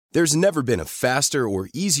There's never been a faster or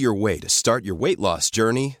easier way to start your weight loss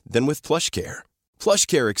journey than with PlushCare.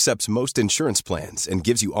 PlushCare accepts most insurance plans and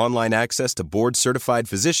gives you online access to board-certified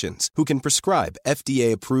physicians who can prescribe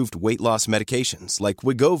FDA-approved weight loss medications like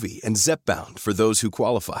Wegovy and Zepbound for those who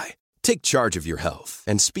qualify. Take charge of your health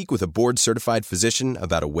and speak with a board-certified physician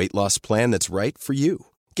about a weight loss plan that's right for you.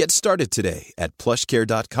 Get started today at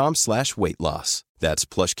plushcare.com/weight-loss. That's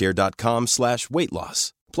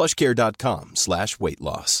plushcare.com/weight-loss.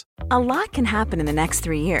 plushcare.com/weight-loss. A lot can happen in the next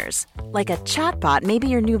 3 years. Like a chatbot may be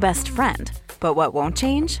your new best friend. But what won't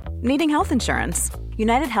change? Needing health insurance.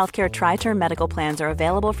 United Healthcare Tri-Term Medical Plans are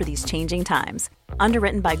available for these changing times.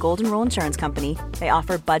 Underwritten by Golden Rule Insurance Company, they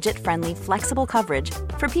offer budget-friendly, flexible coverage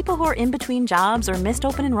for people who are in between jobs or missed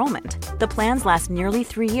open enrollment. The plans last nearly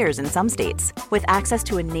 3 years in some states, with access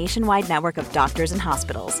to a nationwide network of doctors and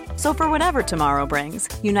hospitals. So for whatever tomorrow brings,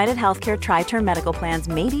 United Healthcare Tri-Term Medical Plans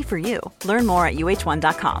may be for you. Learn more at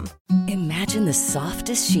uh1.com. Imagine the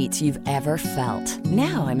softest sheets you've ever felt.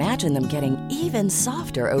 Now imagine them getting even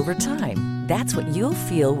softer over time. That's what you'll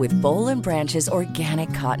feel with Boll & Branch's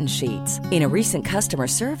organic cotton sheets. In a recent customer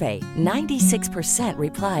survey, 96%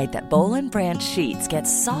 replied that Boll & Branch sheets get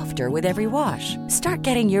softer with every wash. Start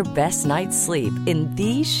getting your best night's sleep in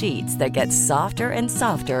these sheets that get softer and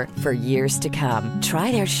softer for years to come.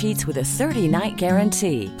 Try their sheets with a 30-night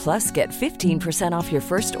guarantee. Plus, get 15% off your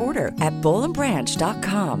first order at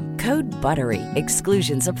bollandbranch.com. Code BUTTERY.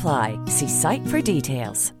 Exclusions apply. See site for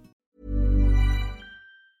details.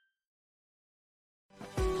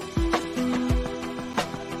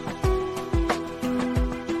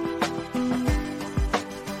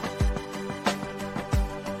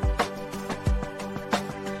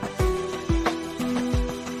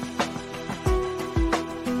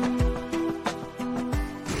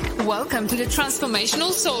 Welcome to the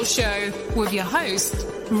Transformational Soul Show with your host,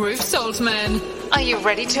 Ruth Saltman. Are you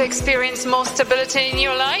ready to experience more stability in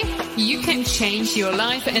your life? You can change your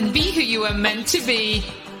life and be who you are meant to be,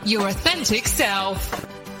 your authentic self.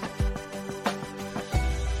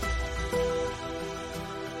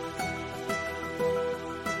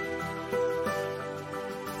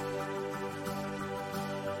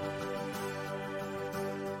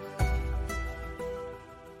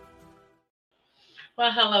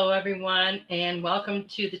 Well, hello, everyone, and welcome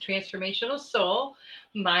to the Transformational Soul.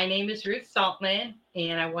 My name is Ruth Saltman,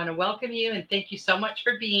 and I want to welcome you and thank you so much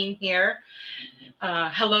for being here.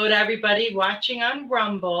 Hello to everybody watching on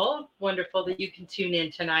Rumble. Wonderful that you can tune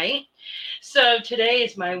in tonight. So today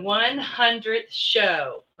is my 100th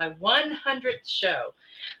show. My 100th show.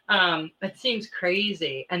 It seems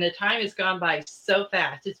crazy, and the time has gone by so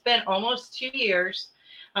fast. It's been almost 2 years.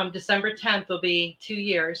 December 10th will be 2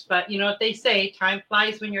 years, but you know what they say, time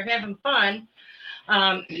flies when you're having fun.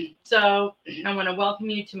 So I want to welcome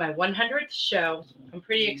you to my 100th show. I'm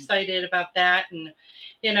pretty excited about that, and,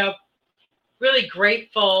 you know, really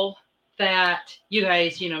grateful that you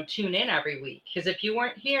guys, tune in every week, because if you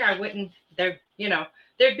weren't here, I wouldn't, there'd be no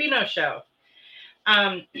show.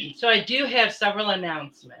 So I do have several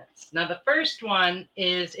announcements. Now, the first one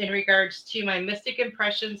is in regards to my Mystic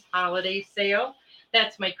Impressions holiday sale.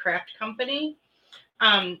 That's my craft company.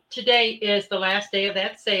 Today is the last day of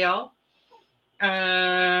that sale.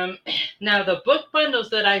 Now, the book bundles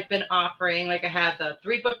that I've been offering, like I have the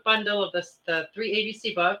 3-book bundle of the 3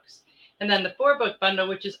 ABC books, and then the 4-book bundle,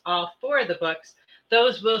 which is all 4 of the books,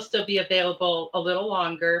 those will still be available a little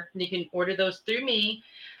longer. You can order those through me.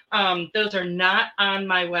 Those are not on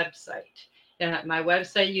my website. At my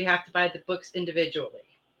website, you have to buy the books individually.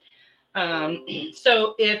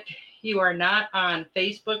 So if you are not on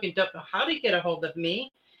Facebook and don't know how to get a hold of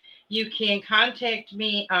me, you can contact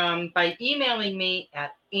me by emailing me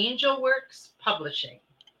at Angelworks Publishing,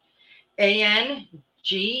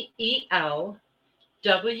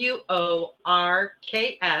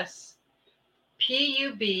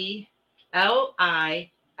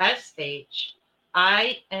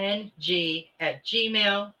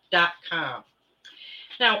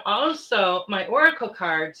 Now, also, my Oracle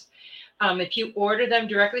cards, if you order them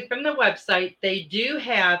directly from the website, they do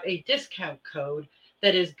have a discount code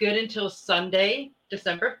that is good until Sunday,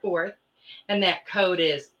 December 4th. And that code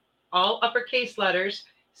is all uppercase letters,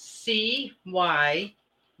 CYBER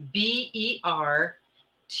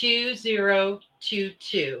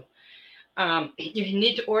 2022. You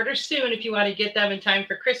need to order soon if you want to get them in time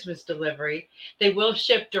for Christmas delivery. They will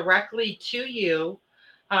ship directly to you.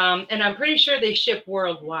 And I'm pretty sure they ship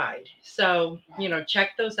worldwide. So,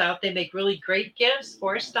 check those out. They make really great gifts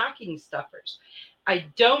for stocking stuffers. I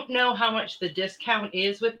don't know how much the discount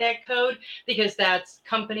is with that code, because that's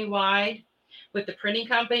company-wide. With the printing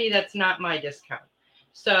company, that's not my discount.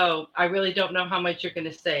 So I really don't know how much you're going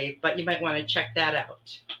to save, but you might want to check that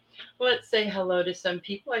out. Let's say hello to some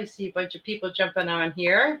people. I see a bunch of people jumping on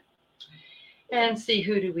here. And see,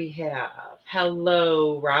 who do we have?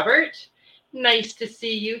 Hello, Robert. Nice to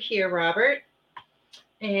see you here, Robert.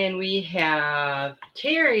 And we have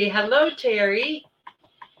Terry. Hello, Terry.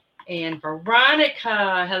 And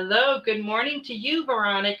Veronica. Hello. Good morning to you,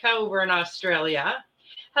 Veronica, over in Australia.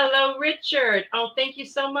 Hello, Richard. Oh, thank you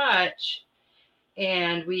so much.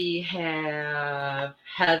 And we have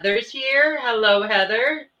Heather's here. Hello,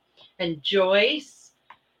 Heather. And Joyce.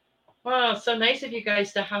 Wow, so nice of you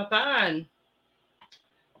guys to hop on.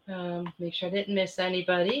 Make sure I didn't miss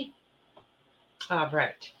anybody. All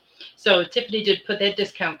right. So Tiffany did put that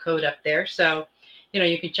discount code up there. So,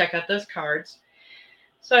 you can check out those cards.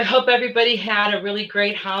 So I hope everybody had a really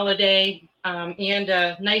great holiday and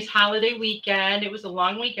a nice holiday weekend. It was a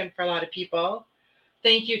long weekend for a lot of people.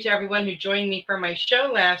 Thank you to everyone who joined me for my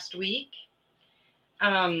show last week.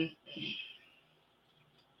 On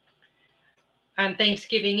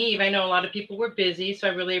Thanksgiving Eve, I know a lot of people were busy, so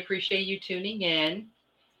I really appreciate you tuning in.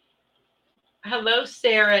 Hello,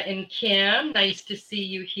 Sarah and Kim. Nice to see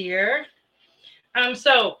you here.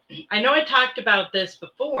 So I know I talked about this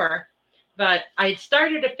before, but I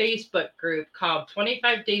started a Facebook group called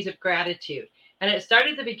 25 Days of Gratitude. And it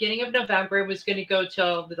started at the beginning of November. It was going to go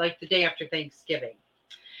till the day after Thanksgiving.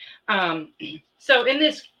 So in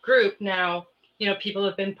this group now, people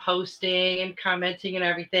have been posting and commenting and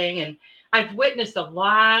everything. And I've witnessed a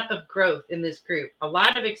lot of growth in this group, a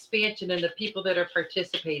lot of expansion in the people that are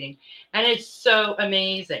participating. And it's so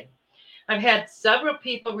amazing. I've had several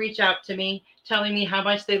people reach out to me telling me how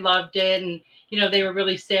much they loved it. And, they were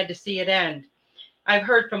really sad to see it end. I've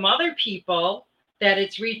heard from other people that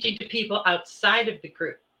it's reaching to people outside of the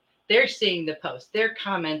group. They're seeing the post, they're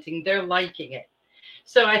commenting, they're liking it.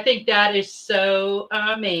 So I think that is so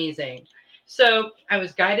amazing. So I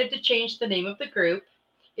was guided to change the name of the group.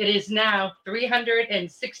 It is now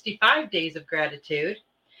 365 Days of Gratitude.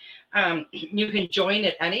 You can join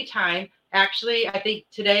at any time. Actually, I think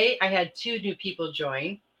today I had 2 new people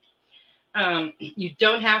join. You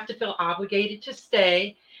don't have to feel obligated to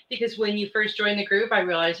stay, because when you first joined the group, I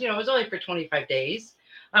realized, it was only for 25 days.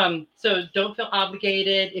 So don't feel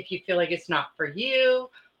obligated if you feel like it's not for you,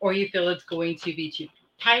 or you feel it's going to be too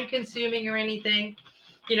time consuming or anything.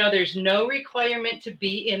 There's no requirement to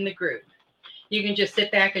be in the group. You can just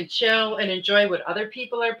sit back and chill and enjoy what other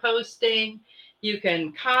people are posting. You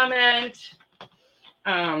can comment.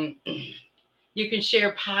 You can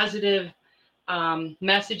share positive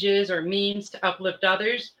messages or memes to uplift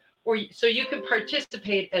others, so you can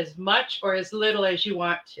participate as much or as little as you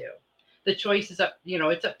want to. The choice is up,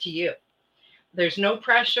 it's up to you. There's no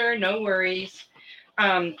pressure, no worries.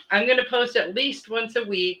 I'm going to post at least once a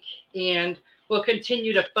week, and we'll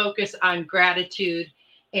continue to focus on gratitude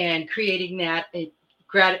and creating that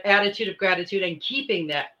attitude of gratitude and keeping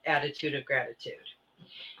that attitude of gratitude.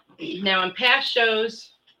 Now, in past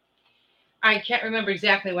shows, I can't remember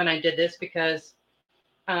exactly when I did this because,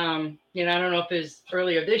 I don't know if it was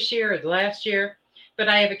earlier this year or the last year, but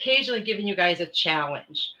I have occasionally given you guys a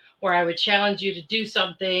challenge where I would challenge you to do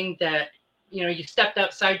something that, you stepped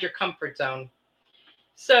outside your comfort zone.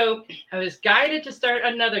 So I was guided to start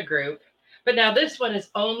another group, but now this one is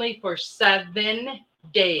only for 7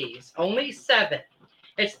 days, only 7.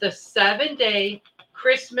 It's the 7-day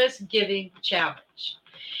Christmas Giving Challenge.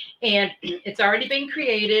 And it's already been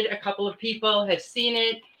created. A couple of people have seen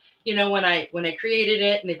it, when I created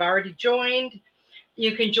it, and they've already joined.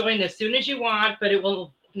 You can join as soon as you want, but it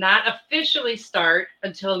will not officially start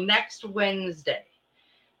until next Wednesday,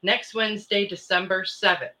 December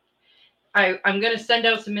 7th. I'm going to send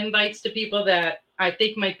out some invites to people that I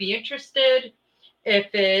think might be interested.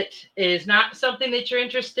 If it is not something that you're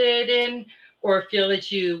interested in or feel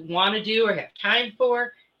that you want to do or have time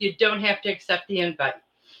for, you don't have to accept the invite.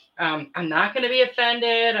 I'm not going to be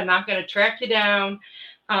offended. I'm not going to track you down.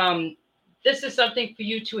 This is something for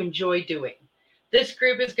you to enjoy doing. This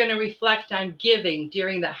group is going to reflect on giving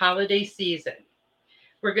during the holiday season.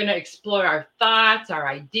 We're going to explore our thoughts, our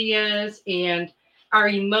ideas, and our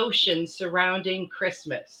emotions surrounding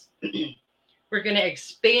Christmas. We're going to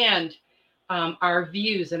expand our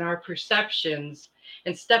views and our perceptions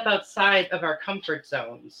and step outside of our comfort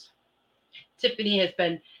zones. Tiffany has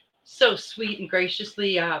been so sweet and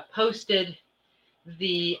graciously posted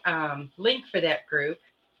the link for that group,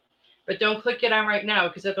 but don't click it on right now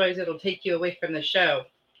because otherwise it'll take you away from the show.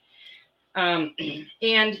 And,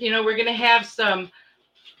 we're going to have some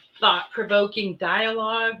thought-provoking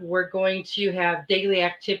dialogue. We're going to have daily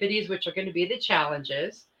activities, which are going to be the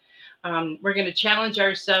challenges. We're going to challenge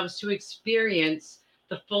ourselves to experience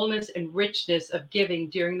the fullness and richness of giving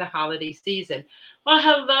during the holiday season. Well,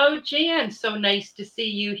 hello, Jan. So nice to see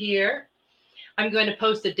you here. I'm going to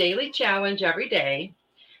post a daily challenge every day,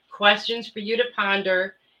 questions for you to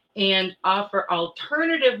ponder, and offer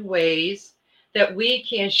alternative ways that we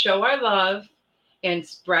can show our love and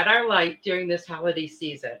spread our light during this holiday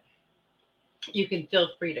season. You can feel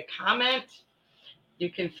free to comment. You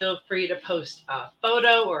can feel free to post a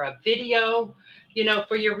photo or a video,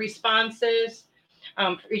 for your responses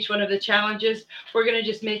for each one of the challenges. We're going to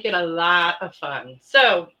just make it a lot of fun.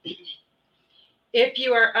 So if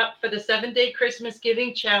you are up for the 7-day Christmas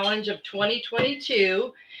Giving Challenge of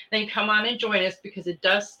 2022, then come on and join us, because it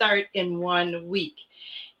does start in 1 week.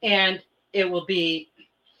 And it will go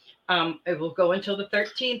until the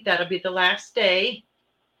 13th. That'll be the last day.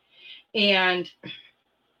 And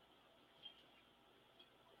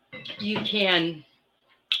you can,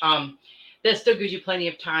 that still gives you plenty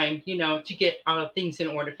of time, to get things in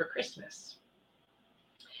order for Christmas.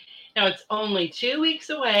 Now, it's only 2 weeks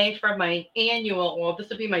away from my this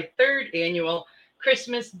will be my 3rd annual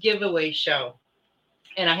Christmas giveaway show.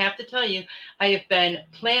 And I have to tell you, I have been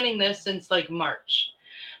planning this since March.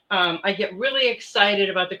 I get really excited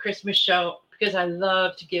about the Christmas show because I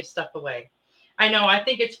love to give stuff away. I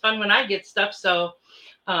think it's fun when I get stuff, so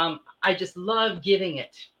I just love giving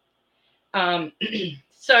it.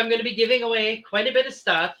 So I'm going to be giving away quite a bit of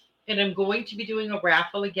stuff, and I'm going to be doing a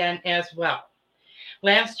raffle again as well.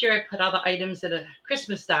 Last year, I put all the items in a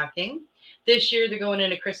Christmas stocking. This year, they're going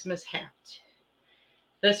in a Christmas hat.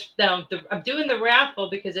 I'm doing the raffle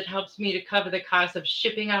because it helps me to cover the cost of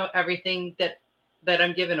shipping out everything that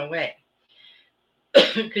I'm giving away.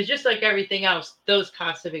 Because just like everything else, those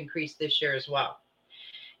costs have increased this year as well.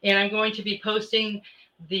 And I'm going to be posting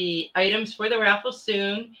the items for the raffle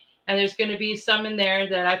soon. And there's going to be some in there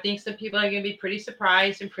that I think some people are going to be pretty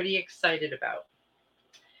surprised and pretty excited about.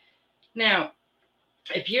 Now,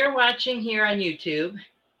 if you're watching here on YouTube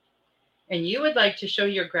and you would like to show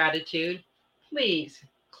your gratitude, please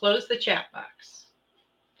close the chat box.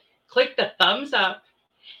 Click the thumbs up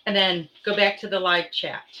and then go back to the live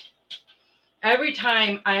chat. Every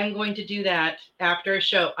time I am going to do that after a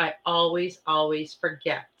show, I always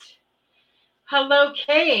forget. Hello,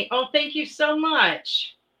 Kate. Oh, thank you so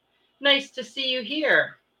much. Nice to see you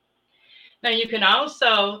here. Now, you can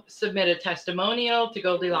also submit a testimonial to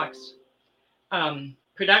Goldilocks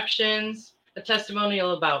Productions, a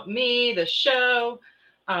testimonial about me, the show,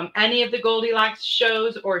 any of the Goldilocks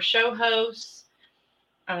shows or show hosts.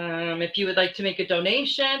 If you would like to make a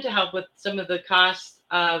donation to help with some of the costs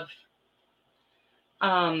of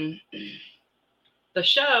the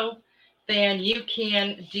show, then you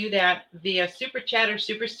can do that via Super Chat or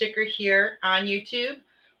Super Sticker here on YouTube,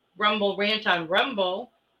 Rumble Rant on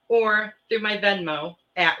Rumble, or through my Venmo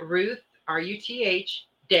at Ruth, R-U-T-H,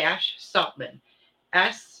 Saltman,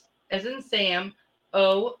 S as in Sam,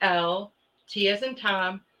 O-L, T as in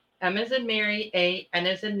Tom, M as in Mary, A, N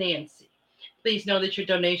as in Nancy. Please know that your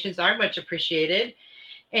donations are much appreciated.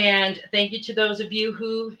 And thank you to those of you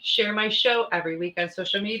who share my show every week on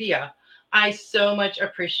social media. I so much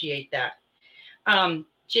appreciate that.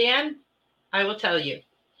 Jan, I will tell you,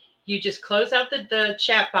 you just close out the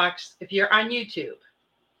chat box if you're on YouTube.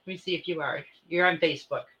 Let me see if you are. You're on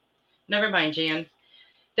Facebook. Never mind, Jan.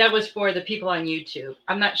 That was for the people on YouTube.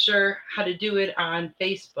 I'm not sure how to do it on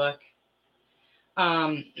Facebook.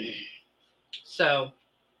 So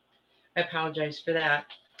I apologize for that.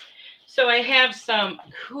 So I have some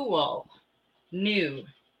cool new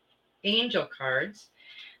angel cards,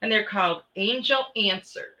 and they're called Angel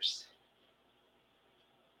Answers.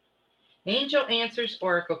 Angel Answers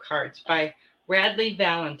Oracle Cards by Radleigh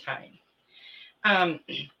Valentine.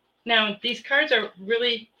 Now, these cards are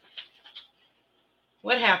really,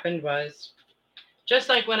 what happened was, just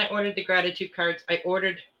like when I ordered the gratitude cards, I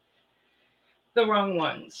ordered the wrong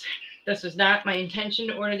ones. This was not my intention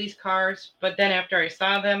to order these cards, but then after I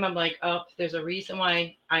saw them, I'm like, oh, there's a reason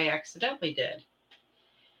why I accidentally did.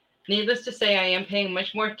 Needless to say, I am paying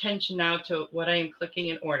much more attention now to what I am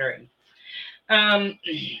clicking and ordering.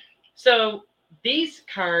 So these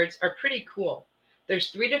cards are pretty cool. There's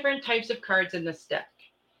 3 different types of cards in this deck.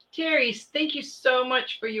 Terry, thank you so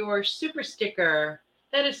much for your super sticker.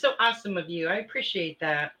 That is so awesome of you. I appreciate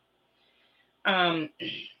that.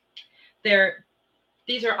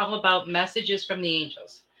 These are all about messages from the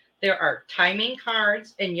angels. There are timing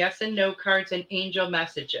cards and yes and no cards and angel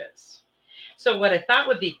messages. So what I thought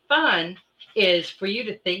would be fun is for you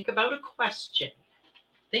to think about a question.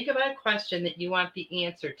 Think about a question that you want the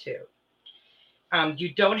answer to.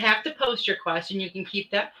 You don't have to post your question. You can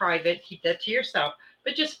keep that private, keep that to yourself,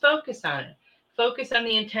 but just focus on it. Focus on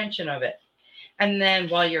the intention of it. And then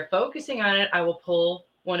while you're focusing on it, I will pull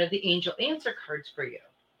one of the angel answer cards for you.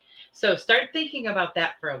 So start thinking about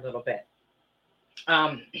that for a little bit.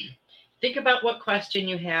 Think about what question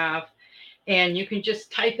you have, and you can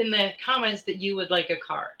just type in the comments that you would like a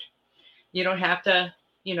card. You don't have to,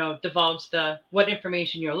 divulge what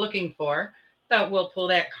information you're looking for, but we'll pull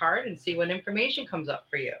that card and see what information comes up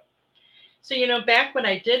for you. So, back when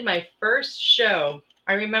I did my first show,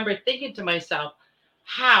 I remember thinking to myself,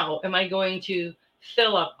 how am I going to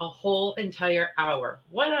fill up a whole entire hour?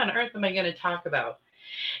 What on earth am I going to talk about?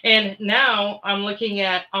 And now I'm looking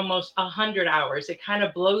at almost 100 hours. It kind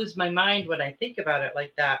of blows my mind when I think about it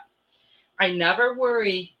like that. I never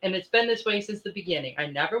worry, and it's been this way since the beginning. I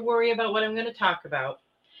never worry about what I'm going to talk about.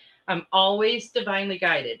 I'm always divinely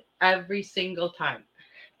guided every single time.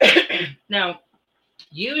 Now,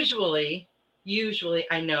 usually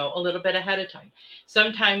I know a little bit ahead of time.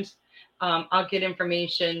 Sometimes I'll get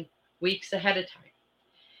information weeks ahead of time.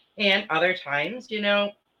 And other times,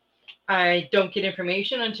 I don't get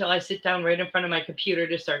information until I sit down right in front of my computer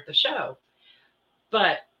to start the show.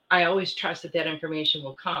 But I always trust that information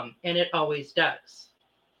will come, and it always does.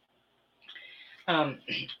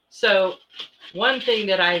 So one thing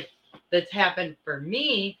that's happened for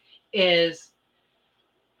me is,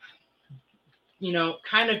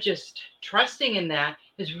 kind of just trusting in that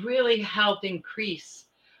has really helped increase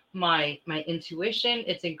my intuition.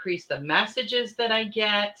 It's increased the messages that I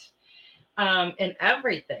get, and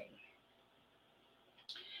everything.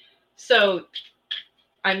 So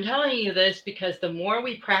I'm telling you this because the more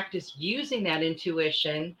we practice using that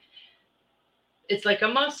intuition, it's like a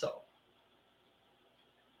muscle.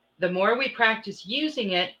 The more we practice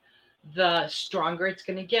using it, the stronger it's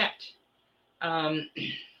going to get.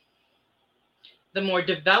 The more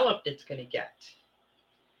developed it's going to get.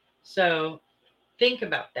 So think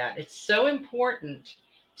about that. It's so important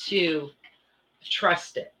to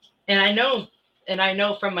trust it. And I know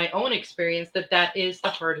from my own experience that is the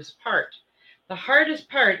hardest part. The hardest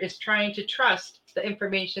part is trying to trust the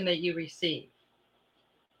information that you receive.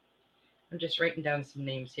 I'm just writing down some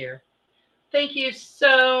names here. Thank you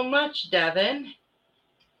so much, Devin.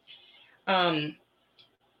 And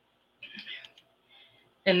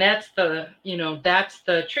that's the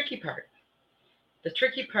tricky part. The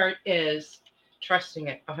tricky part is trusting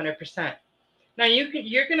it 100%. Now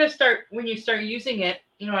you're going to start, when you start using it,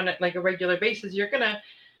 on a regular basis, you're going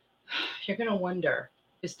to wonder,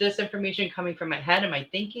 is this information coming from my head? Am I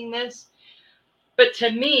thinking this? But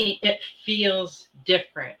to me, it feels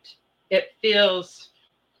different. It feels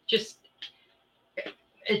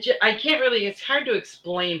I can't really, it's hard to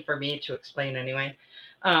explain for me to explain anyway.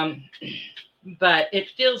 But it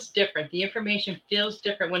feels different. The information feels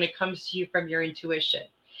different when it comes to you from your intuition.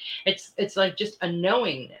 It's like just a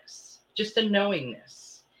knowingness.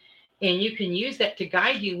 And you can use that to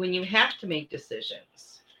guide you when you have to make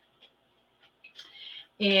decisions.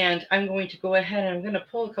 And I'm going to go ahead and I'm going to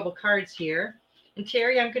pull a couple cards here. And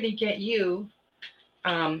Terry, I'm going to get you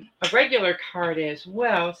a regular card as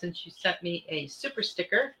well, since you sent me a super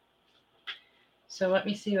sticker. So let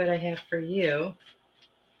me see what I have for you.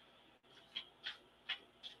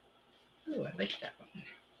 Oh, I like that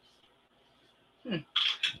one.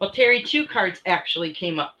 Well, Terry, 2 cards actually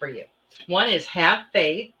came up for you. One is have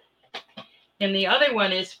faith, and the other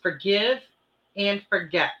one is forgive and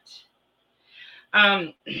forget.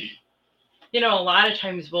 A lot of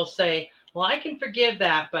times we'll say, well, I can forgive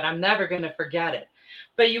that, but I'm never going to forget it.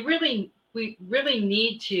 But we really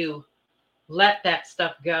need to let that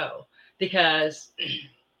stuff go, because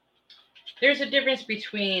there's a difference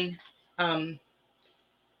between, when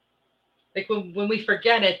we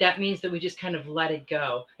forget it, that means that we just kind of let it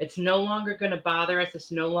go. It's no longer going to bother us.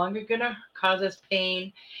 It's no longer going to cause us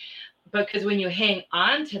pain. Because when you hang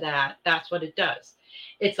on to that, that's what it does.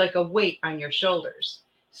 It's like a weight on your shoulders.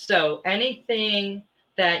 So anything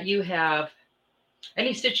that you have,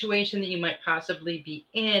 any situation that you might possibly be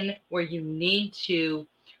in where you need to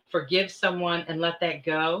forgive someone and let that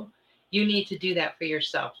go, you need to do that for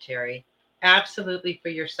yourself, Terry. Absolutely for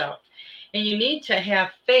yourself. And you need to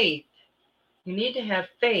have faith. You need to have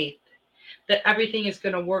faith that everything is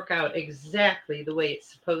going to work out exactly the way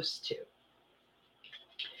it's supposed to.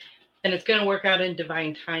 And it's going to work out in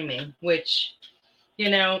divine timing, which,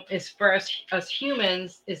 is for us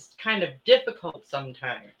humans is kind of difficult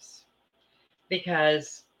sometimes,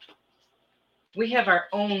 because we have our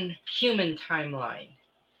own human timeline,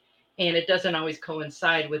 and it doesn't always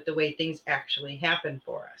coincide with the way things actually happen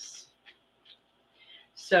for us.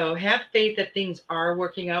 So have faith that things are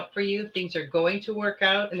working out for you. Things are going to work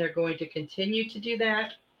out, and they're going to continue to do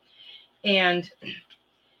that. And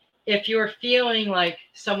if you're feeling like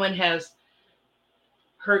someone has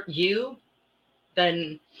hurt you,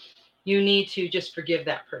 then you need to just forgive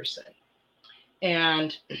that person.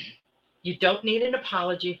 And you don't need an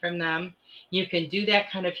apology from them. You can do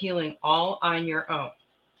that kind of healing all on your own.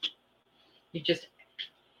 You just,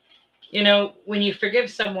 when you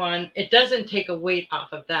forgive someone, it doesn't take a weight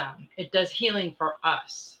off of them. It does healing for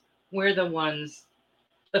us. We're the ones,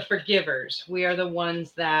 the forgivers. We are the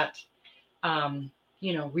ones that,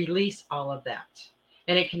 release all of that.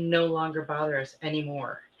 And it can no longer bother us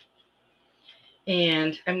anymore.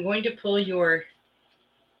 And I'm going to pull your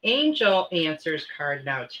Angel Answers card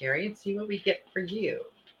now, Terry, and see what we get for you.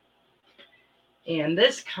 And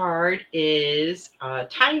this card is a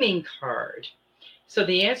timing card. So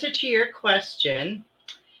the answer to your question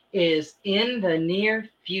is in the near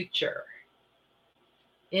future.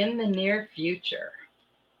 In the near future.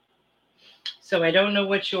 So I don't know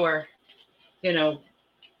what you're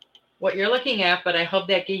looking at, but I hope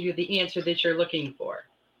that gave you the answer that you're looking for.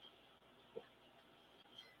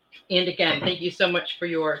 And again, thank you so much for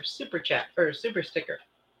your super chat or super sticker.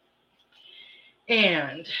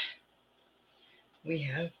 And we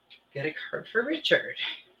got a card for Richard.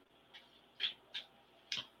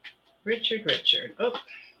 Richard.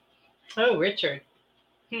 Oh, Richard.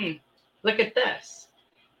 Look at this.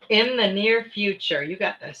 In the near future, you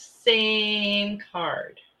got the same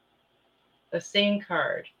card. The same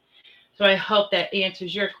card. So I hope that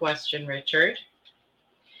answers your question, Richard.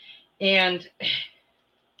 And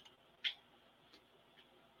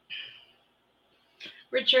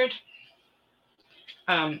Richard,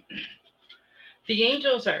 the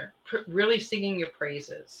angels are really singing your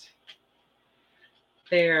praises.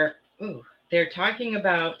 They're talking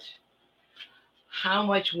about how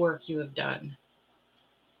much work you have done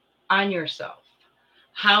on yourself,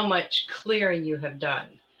 how much clearing you have done,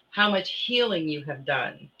 how much healing you have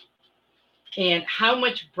done, and how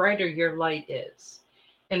much brighter your light is.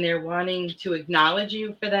 And they're wanting to acknowledge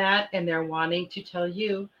you for that, and they're wanting to tell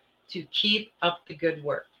you to keep up the good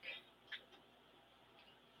work.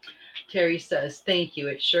 Terry says, thank you.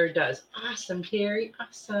 It sure does. Awesome, Terry.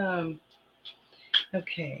 Awesome.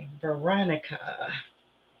 Okay, Veronica.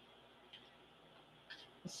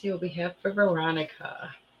 Let's see what we have for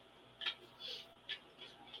Veronica.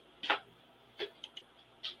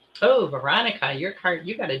 Oh, Veronica, your card,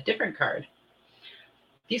 you got a different card.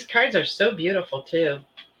 These cards are so beautiful too.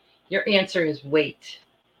 Your answer is wait.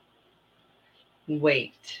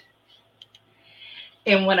 Wait.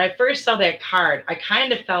 And when I first saw that card, I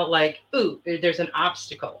kind of felt like, ooh, there's an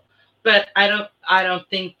obstacle. But I don't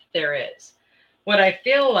think there is. What I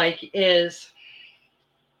feel like is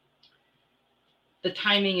the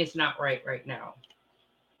timing is not right now.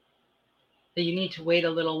 That you need to wait a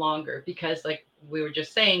little longer because, like we were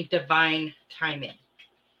just saying, divine timing.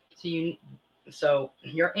 So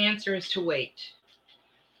your answer is to wait.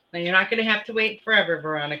 Now you're not going to have to wait forever,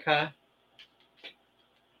 Veronica.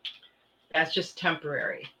 That's just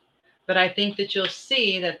temporary. But I think that you'll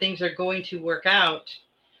see that things are going to work out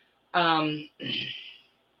in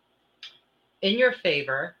your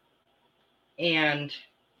favor and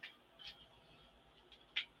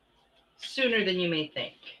sooner than you may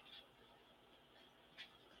think.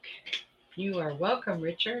 Okay. You are welcome,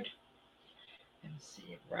 Richard. Let's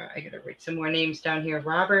see. I got to write some more names down here.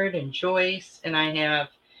 Robert and Joyce, and I have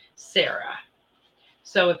Sarah.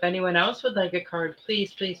 So if anyone else would like a card,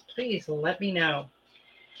 please, please, please let me know.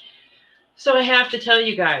 So I have to tell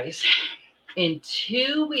you guys, in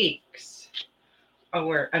 2 weeks,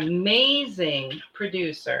 our amazing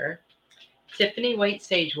producer, Tiffany White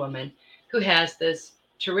Sage Woman, who has this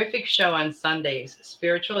terrific show on Sundays,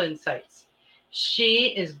 Spiritual Insights,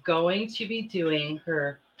 she is going to be doing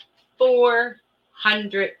her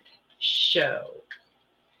 400th show.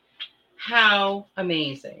 How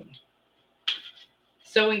amazing.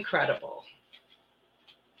 So incredible.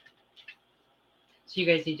 So you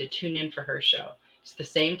guys need to tune in for her show. It's the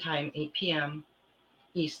same time, 8 p.m.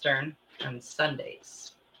 Eastern on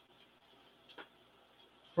Sundays.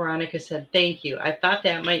 Veronica said, thank you. I thought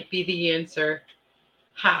that might be the answer.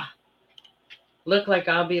 Ha. Look like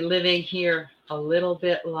I'll be living here a little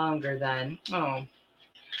bit longer then. Oh,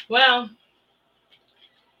 well,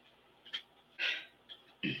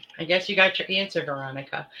 I guess you got your answer,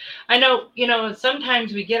 Veronica. I know,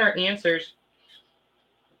 sometimes we get our answers,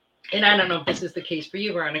 and I don't know if this is the case for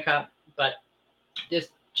you, Veronica, but this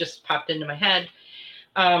just popped into my head.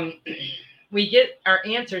 We get our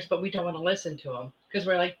answers, but we don't want to listen to them because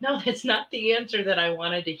we're like, no, that's not the answer that I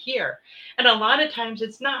wanted to hear. And a lot of times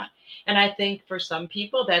it's not. And I think for some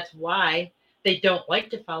people, that's why they don't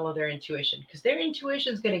like to follow their intuition, because their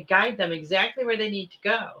intuition is going to guide them exactly where they need to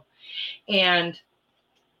go. And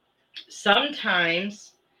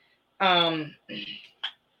sometimes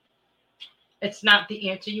it's not the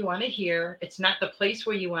answer you want to hear. It's not the place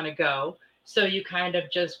where you want to go. So you kind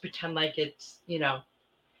of just pretend like it's,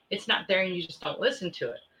 it's not there and you just don't listen to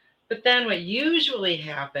it. But then what usually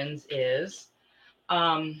happens is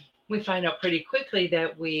we find out pretty quickly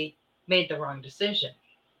that we made the wrong decision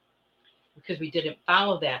because we didn't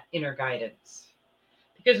follow that inner guidance.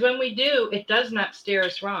 Because when we do, it does not steer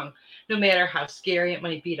us wrong, no matter how scary it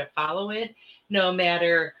might be to follow it, no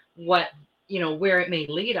matter what, where it may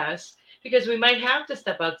lead us, because we might have to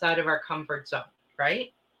step outside of our comfort zone,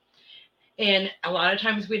 right? And a lot of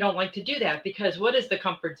times we don't like to do that because what is the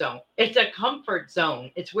comfort zone? It's a comfort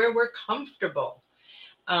zone. It's where we're comfortable.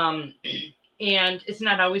 And it's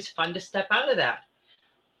not always fun to step out of that.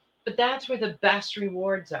 But that's where the best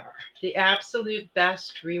rewards are, the absolute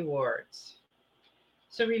best rewards.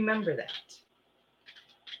 So remember that.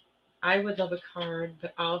 I would love a card,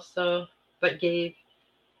 but gave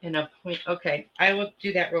an appointment. Okay, I will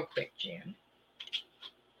do that real quick, Jan.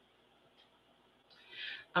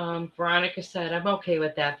 Veronica said, I'm okay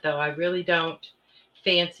with that, though. I really don't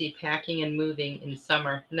fancy packing and moving in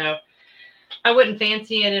summer. No, I wouldn't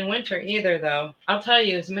fancy it in winter either, though. I'll tell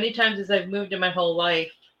you, as many times as I've moved in my whole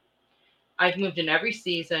life, I've moved in every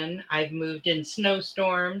season. I've moved in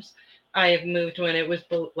snowstorms. I have moved when it was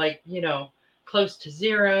close to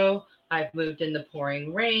zero. I've moved in the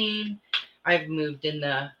pouring rain. I've moved in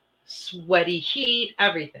the sweaty heat,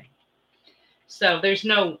 everything. So there's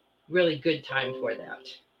no really good time for that,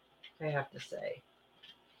 I have to say.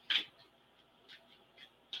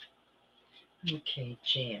 Okay,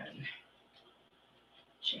 Jan.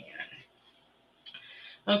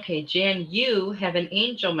 Okay, Jan, you have an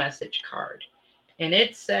angel message card, and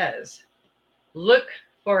it says, look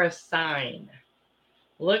for a sign.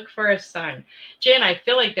 Look for a sign. Jan, I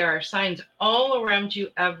feel like there are signs all around you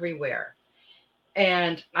everywhere.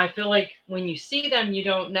 And I feel like when you see them, you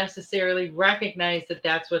don't necessarily recognize that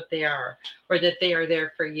that's what they are or that they are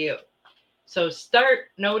there for you. So start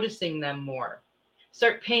noticing them more.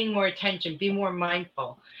 Start paying more attention. Be more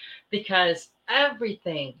mindful, because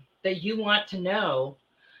everything that you want to know,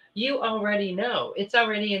 you already know. It's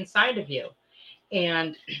already inside of you.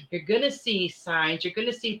 And you're going to see signs. You're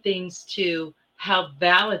going to see things to help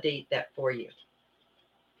validate that for you.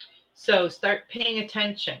 So start paying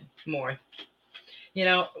attention more.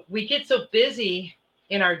 We get so busy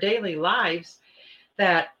in our daily lives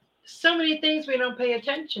that so many things we don't pay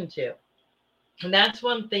attention to. And that's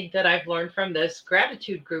one thing that I've learned from this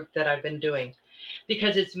gratitude group that I've been doing,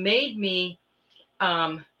 because it's made me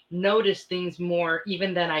notice things more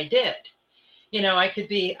even than I did. I could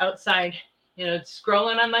be outside,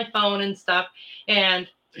 scrolling on my phone and stuff, and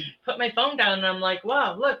put my phone down and I'm like,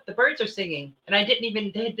 wow, look, the birds are singing. And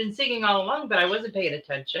they had been singing all along, but I wasn't paying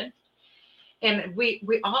attention. And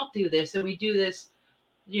we all do this, and we do this,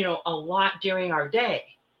 a lot during our day.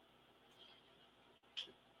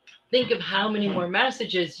 Think of how many more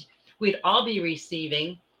messages we'd all be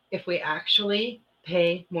receiving if we actually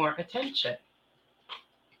pay more attention.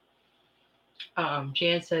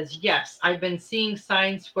 Jan says, yes, I've been seeing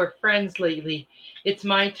signs for friends lately. It's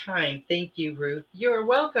my time. Thank you, Ruth. You're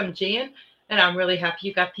welcome, Jan. And I'm really happy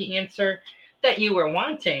you got the answer that you were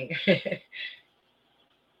wanting.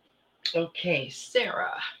 Okay,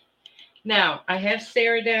 Sarah. Now, I have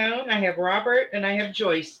Sarah down, I have Robert, and I have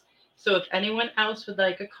Joyce. So if anyone else would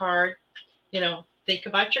like a card, think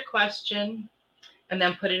about your question and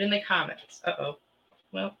then put it in the comments. Uh-oh.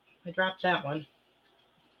 Well, I dropped that one.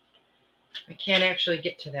 I can't actually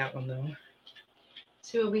get to that one, though. Let's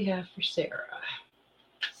see what we have for Sarah.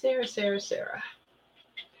 Sarah.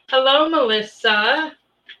 Hello, Melissa.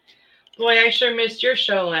 Boy, I sure missed your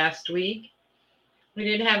show last week. We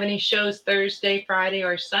didn't have any shows Thursday, Friday,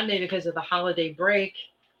 or Sunday because of the holiday break.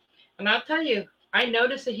 And I'll tell you, I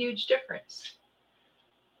noticed a huge difference.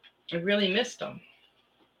 I really missed them.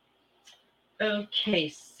 Okay,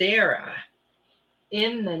 Sarah.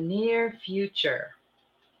 In the near future.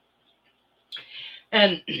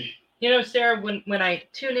 And, Sarah, when I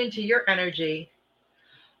tune into your energy,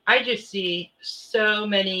 I just see so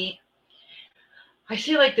many, I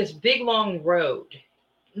see like this big, long road.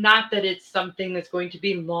 Not that it's something that's going to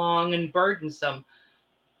be long and burdensome,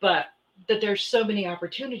 but that there's so many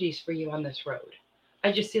opportunities for you on this road.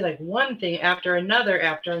 I just see like one thing after another.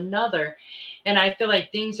 And I feel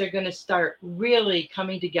like things are going to start really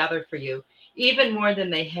coming together for you, even more than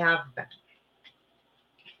they have been.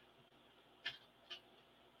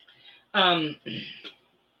 I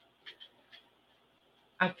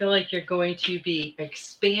feel like you're going to be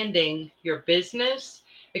expanding your business,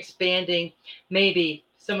 expanding maybe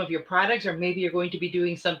some of your products, or maybe you're going to be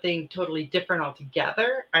doing something totally different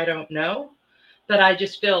altogether. I don't know. But I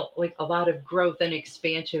just feel like a lot of growth and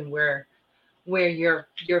expansion where your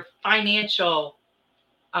financial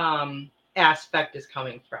aspect is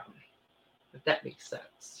coming from, if that makes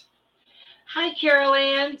sense. Hi, Carol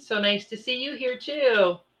Ann. So nice to see you here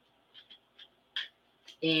too.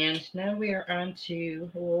 And now we are on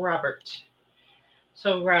to Robert.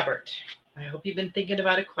 So Robert, I hope you've been thinking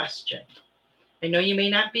about a question. I know you may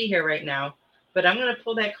not be here right now, but I'm going to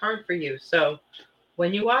pull that card for you. So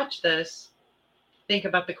when you watch this, think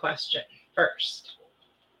about the question first.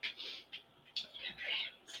 Okay,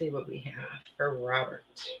 let's see what we have for Robert.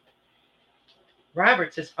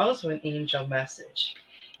 Robert's is also an angel message,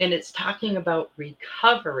 and it's talking about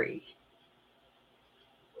recovery.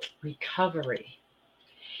 Recovery.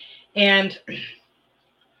 And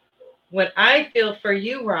what I feel for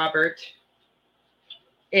you, Robert,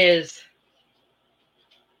 is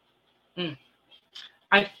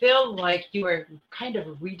I feel like you are kind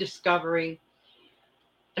of rediscovering,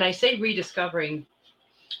 and I say rediscovering,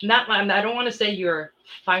 I don't want to say you're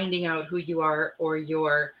finding out who you are or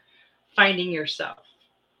you're finding yourself.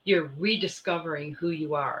 You're rediscovering who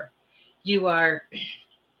you are. You are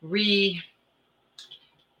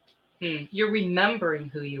you're remembering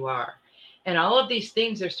who you are. And all of these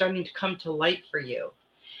things are starting to come to light for you.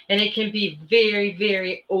 And it can be very,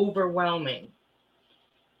 very overwhelming.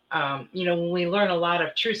 When we learn a lot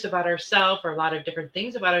of truths about ourselves or a lot of different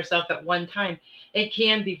things about ourselves at one time, it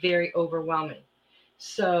can be very overwhelming.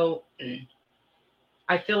 So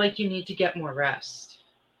I feel like you need to get more rest.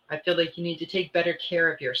 I feel like you need to take better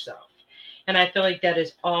care of yourself. And I feel like that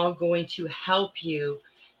is all going to help you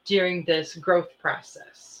during this growth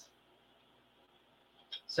process.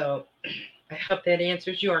 So I hope that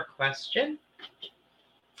answers your question.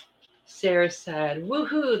 Sarah said,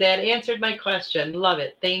 woohoo, that answered my question. Love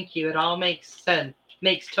it. Thank you. It all makes sense.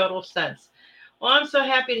 Makes total sense. Well, I'm so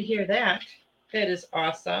happy to hear that. That is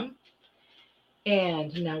awesome.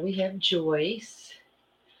 And now we have Joyce.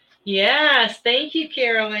 Yes, thank you,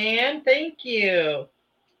 Carol Ann. Thank you.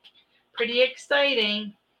 Pretty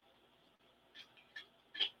exciting.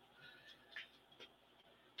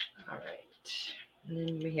 All right. And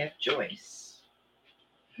then we have Joyce.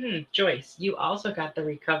 Joyce, you also got the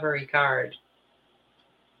recovery card.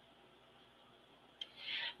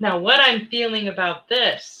 Now, what I'm feeling about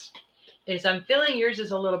this is I'm feeling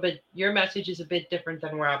your message is a bit different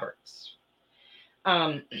than Robert's.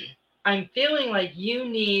 I'm feeling like you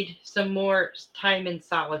need some more time in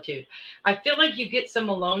solitude. I feel like you get some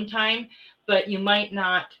alone time, but you might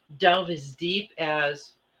not delve as deep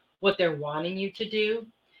as what they're wanting you to do.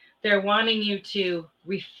 They're wanting you to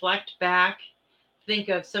reflect back, think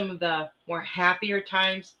of some of the more happier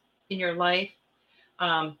times in your life.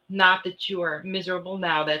 Not that you are miserable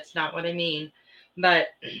now. That's not what I mean. But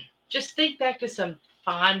just think back to some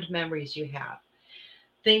fond memories you have.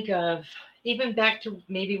 Think of even back to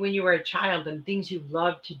maybe when you were a child and things you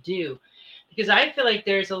loved to do. Because I feel like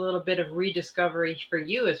there's a little bit of rediscovery for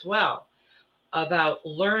you as well about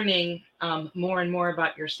learning more and more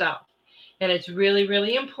about yourself. And it's really,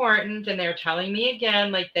 really important. And they're telling me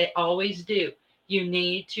again, like they always do, you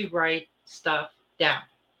need to write stuff down.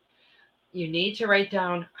 You need to write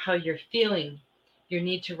down how you're feeling. You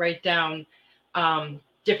need to write down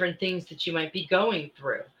different things that you might be going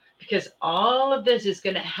through, because all of this is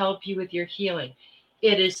going to help you with your healing.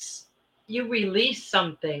 You release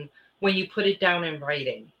something when you put it down in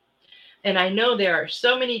writing. And I know there are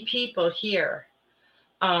so many people here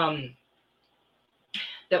that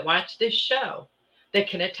watch this show that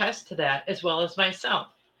can attest to that, as well as myself.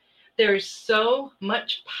 There's so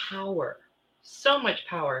much power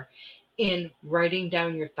in writing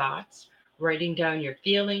down your thoughts, writing down your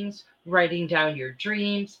feelings, writing down your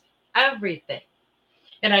dreams, everything.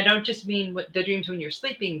 And I don't just mean the dreams when you're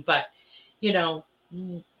sleeping, but,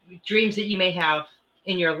 dreams that you may have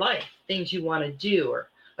in your life, things you want to do or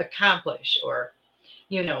accomplish or,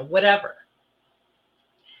 whatever.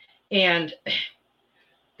 And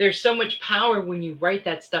there's so much power when you write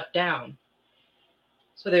that stuff down.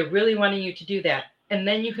 So they're really wanting you to do that. And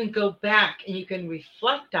then you can go back and you can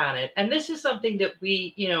reflect on it. And this is something that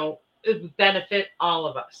it would benefit all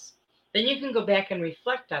of us. Then you can go back and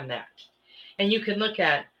reflect on that. And you can look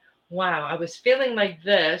at, wow, I was feeling like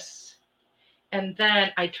this, and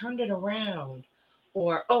then I turned it around.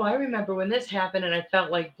 Or, oh, I remember when this happened and I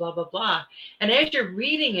felt like blah, blah, blah. And as you're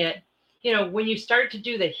reading it, when you start to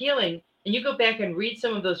do the healing and you go back and read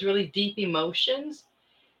some of those really deep emotions,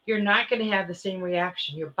 you're not going to have the same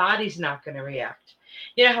reaction. Your body's not going to react.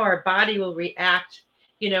 You know how our body will react,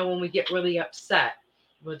 when we get really upset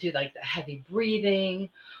we'll do like the heavy breathing,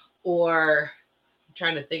 or I'm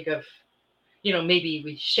trying to think of, maybe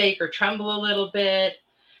we shake or tremble a little bit.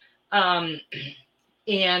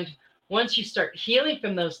 And once you start healing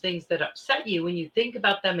from those things that upset you, when you think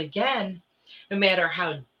about them again, no matter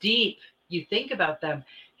how deep you think about them,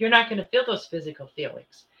 you're not going to feel those physical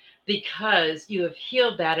feelings because you have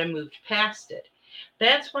healed that and moved past it.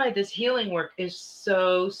 That's why this healing work is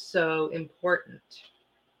so, so important.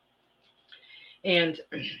 And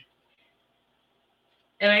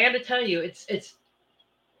I got to tell you, it's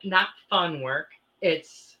not fun work. It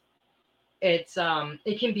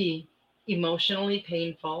can be emotionally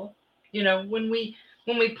painful. When we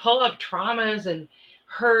pull up traumas and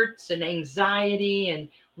hurts and anxiety and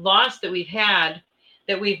loss that we've had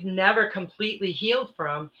that we've never completely healed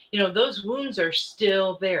from, those wounds are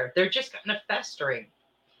still there. They're just kind of festering.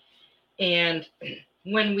 And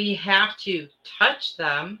when we have to touch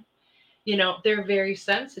them, they're very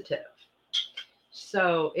sensitive.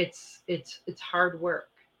 So it's hard work,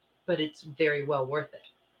 but it's very well worth it.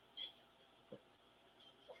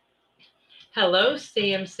 Hello,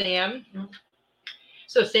 Sam.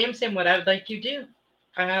 So Sam, what I would like you to do,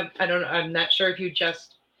 I don't know, I'm not sure if you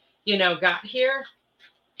just, got here,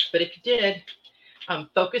 but if you did,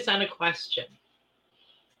 focus on a question,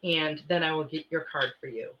 and then I will get your card for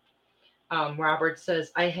you. Robert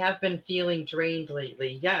says, I have been feeling drained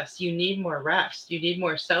lately. Yes, you need more rest. You need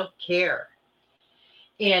more self-care.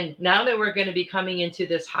 And now that we're going to be coming into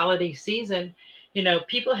this holiday season,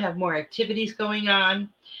 people have more activities going on.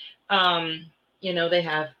 They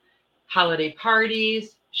have holiday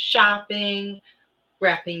parties, shopping,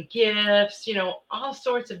 wrapping gifts, all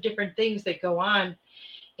sorts of different things that go on.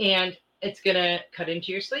 And it's going to cut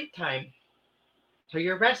into your sleep time or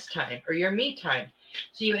your rest time or your me time.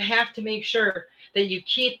 So you have to make sure that you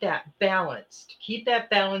keep that balanced. Keep that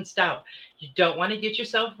balanced out. You don't want to get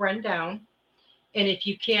yourself run down. And if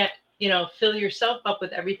you can't, fill yourself up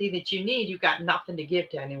with everything that you need, you've got nothing to give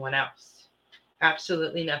to anyone else.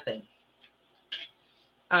 Absolutely nothing.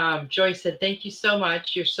 Joyce said, thank you so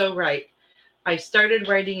much. You're so right. I started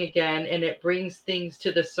writing again, and it brings things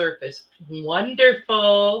to the surface.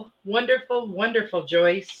 Wonderful, wonderful, wonderful,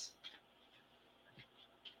 Joyce.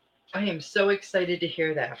 I am so excited to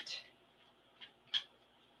hear that.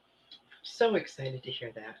 So excited to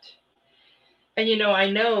hear that. And, I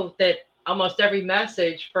know that almost every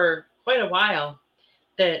message for quite a while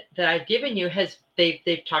that I've given you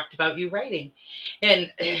they've talked about you writing.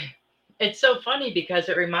 And it's so funny because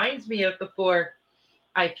it reminds me of before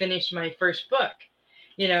I finished my first book,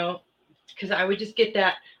 because I would just get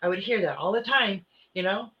that. I would hear that all the time. You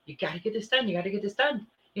got to get this done. You got to get this done.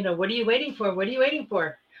 What are you waiting for? What are you waiting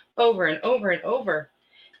for? Over and over and over.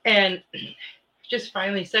 And just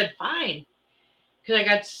finally said, fine. Because I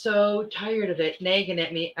got so tired of it nagging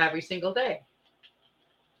at me every single day.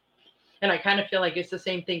 And I kind of feel like it's the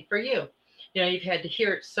same thing for you. You've had to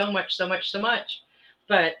hear it so much.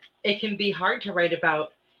 But it can be hard to write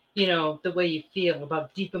about, the way you feel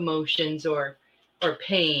about deep emotions or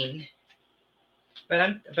pain.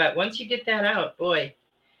 But once you get that out, boy,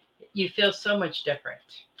 you feel so much different.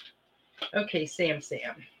 Okay, Sam.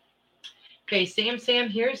 Okay, Sam,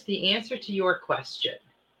 here's the answer to your question.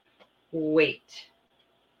 Wait.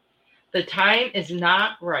 The time is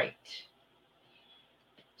not right.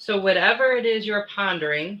 So whatever it is you're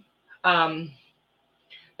pondering,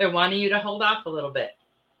 they're wanting you to hold off a little bit.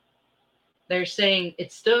 They're saying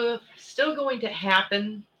it's still going to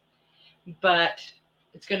happen, but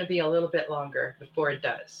it's going to be a little bit longer before it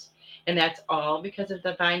does. And that's all because of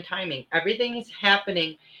divine timing. Everything is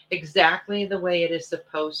happening exactly the way it is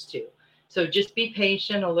supposed to. So just be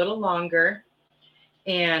patient a little longer,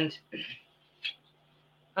 and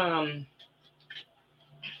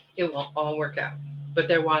it will all work out. But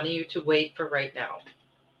they're wanting you to wait for right now.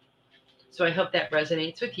 So I hope that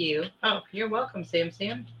resonates with you. Oh, you're welcome, Sam.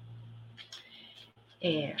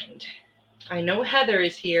 And I know Heather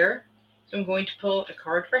is here, so I'm going to pull a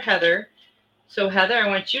card for Heather. So Heather, I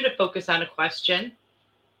want you to focus on a question,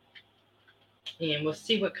 and we'll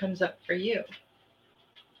see what comes up for you.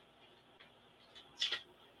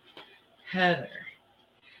 Heather,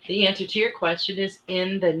 the answer to your question is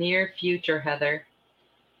in the near future, Heather.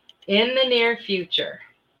 In the near future.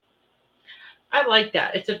 I like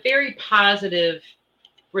that. It's a very positive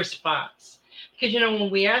response. Because, when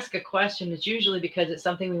we ask a question, it's usually because it's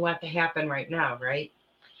something we want to happen right now, right?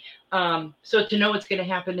 So to know it's going to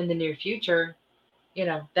happen in the near future,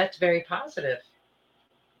 that's very positive.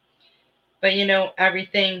 But,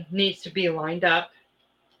 everything needs to be lined up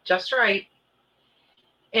just right.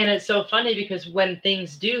 And it's so funny because when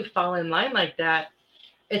things do fall in line like that,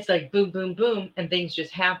 it's like boom, boom, boom, and things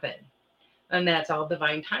just happen. And that's all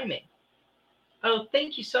divine timing. Oh,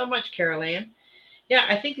 thank you so much, Carol Ann. Yeah,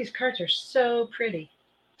 I think these cards are so pretty.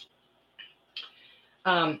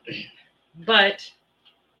 But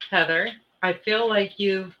Heather, I feel like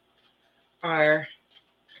you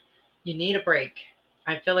need a break.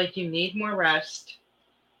 I feel like you need more rest.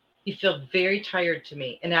 You feel very tired to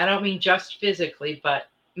me. And I don't mean just physically, but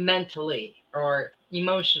mentally or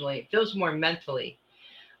emotionally. It feels more mentally.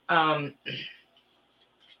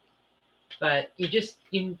 But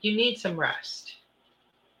you need some rest.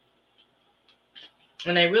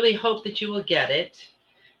 And I really hope that you will get it,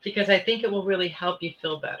 because I think it will really help you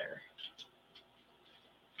feel better.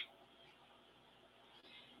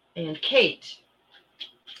 And Kate,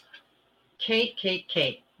 please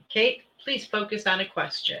focus on a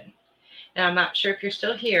question. And I'm not sure if you're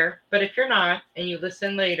still here, but if you're not and you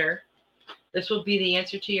listen later, this will be the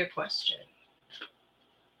answer to your question.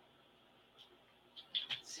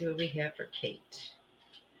 Let's see what we have for Kate.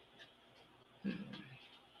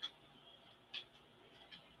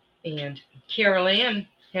 And Carol Ann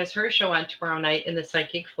has her show on tomorrow night in the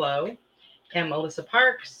Psychic Flow, and Melissa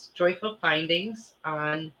Parks, Joyful Findings,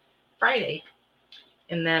 on Friday.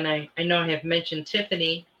 And then I know I have mentioned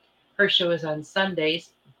Tiffany. Her show is on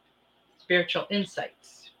Sundays, Spiritual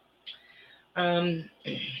Insights.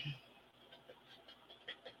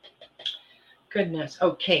 Goodness.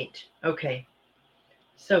 Oh, Kate. Okay.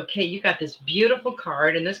 So, Kate, you got this beautiful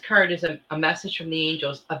card, and this card is a message from the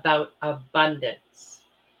angels about abundance.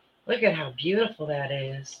 Look at how beautiful that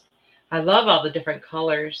is. I love all the different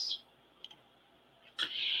colors.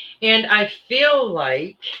 And I feel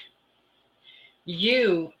like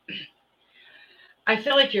your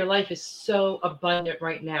life is so abundant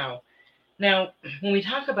right now. Now, when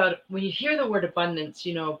you hear the word abundance,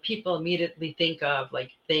 people immediately think of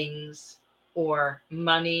like things or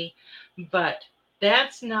money, but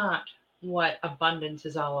that's not what abundance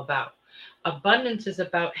is all about. Abundance is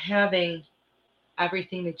about having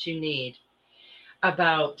everything that you need,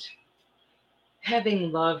 about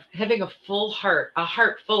having love, having a full heart, a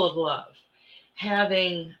heart full of love,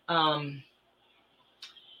 having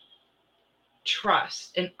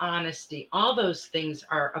trust and honesty. All those things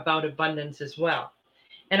are about abundance as well.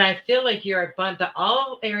 And I feel like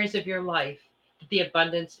all areas of your life, the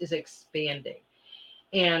abundance is expanding.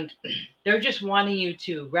 And they're just wanting you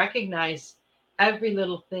to recognize every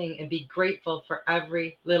little thing and be grateful for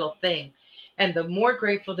every little thing. And the more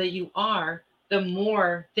grateful that you are, the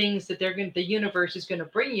more things that the universe is going to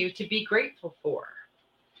bring you to be grateful for.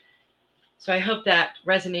 So I hope that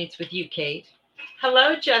resonates with you, Kate.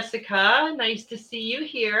 Hello, Jessica. Nice to see you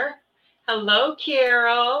here. Hello,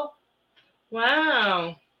 Carol.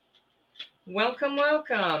 Wow. Welcome,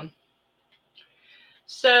 welcome.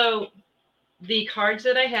 So the cards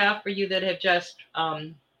that I have for you that have just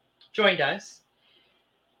joined us,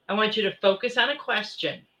 I want you to focus on a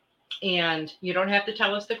question. And you don't have to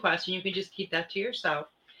tell us the question. You can just keep that to yourself.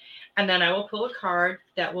 And then I will pull a card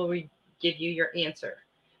that will give you your answer.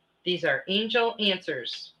 These are angel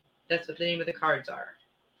answers. That's what the name of the cards are,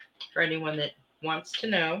 for anyone that wants to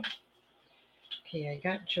know. Okay, I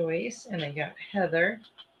got Joyce, and I got Heather,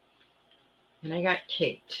 and I got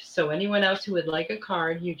Kate. So anyone else who would like a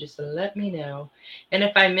card, you just let me know. And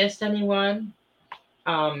if I missed anyone,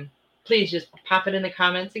 please just pop it in the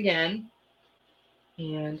comments again.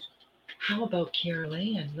 And how about Carol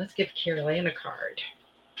Ann? Let's give Carol Ann a card.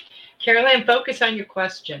 Carol Ann, focus on your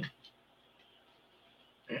question.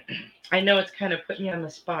 I know it's kind of putting you on the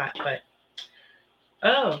spot, but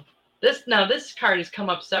this card has come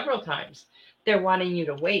up several times. They're wanting you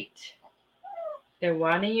to wait. They're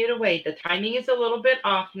wanting you to wait. The timing is a little bit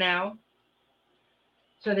off now,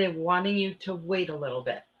 so they're wanting you to wait a little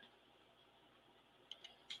bit.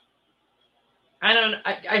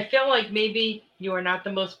 I feel like maybe you are not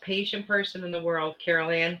the most patient person in the world, Carol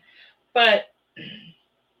Ann, but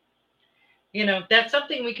that's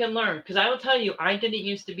something we can learn, because I will tell you, I didn't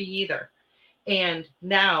used to be either. And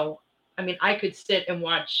now, I could sit and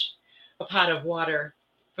watch a pot of water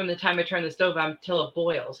from the time I turn the stove on till it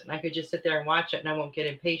boils, and I could just sit there and watch it and I won't get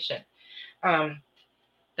impatient.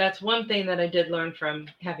 That's one thing that I did learn from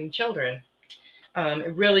having children.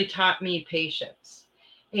 It really taught me patience.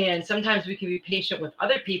 And sometimes we can be patient with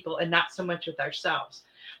other people and not so much with ourselves.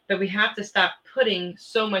 But we have to stop putting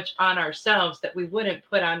so much on ourselves that we wouldn't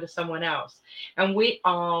put onto someone else. And we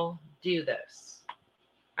all do this.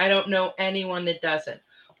 I don't know anyone that doesn't.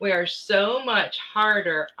 We are so much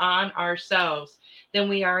harder on ourselves than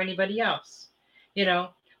we are anybody else.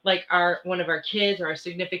 Like one of our kids or our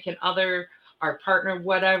significant other, our partner,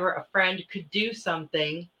 whatever, a friend could do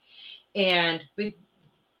something, and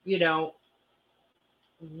we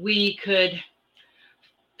could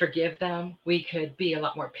forgive them. We could be a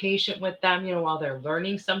lot more patient with them, while they're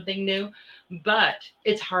learning something new. But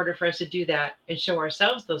it's harder for us to do that and show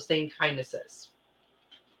ourselves those same kindnesses.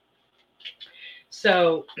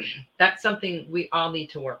 So that's something we all need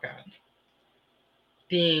to work on.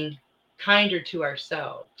 Being kinder to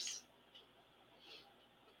ourselves.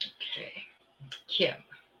 Okay, Kim.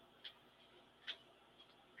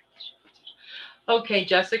 Okay,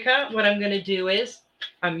 Jessica, what I'm going to do is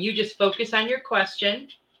you just focus on your question.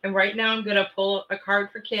 And right now I'm going to pull a card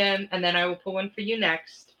for Kim, and then I will pull one for you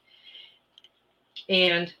next.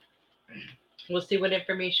 And we'll see what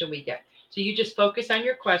information we get. So you just focus on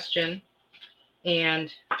your question,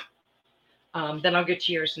 and then I'll get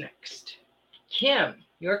to yours next. Kim,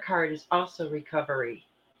 your card is also recovery.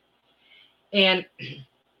 And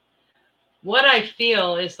what I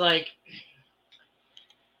feel is like,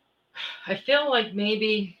 I feel like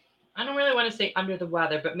maybe, I don't really want to say under the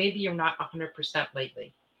weather, but maybe you're not 100%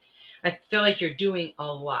 lately. I feel like you're doing a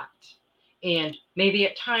lot. And maybe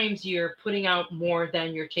at times you're putting out more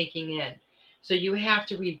than you're taking in. So you have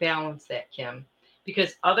to rebalance that, Kim,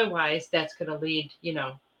 because otherwise that's going to lead,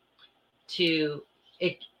 to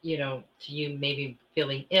it, to you maybe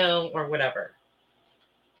feeling ill or whatever.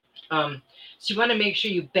 So you want to make sure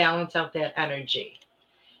you balance out that energy.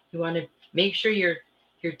 You want to make sure you're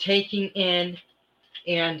taking in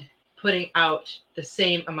and putting out the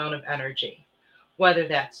same amount of energy, whether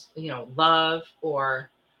that's, love or,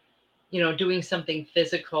 doing something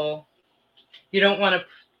physical. You don't want to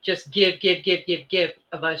just give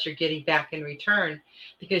unless you're getting back in return,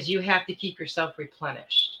 because you have to keep yourself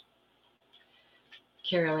replenished.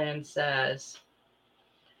 Carol Ann says,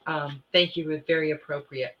 thank you, Ruth, very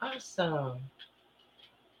appropriate. Awesome.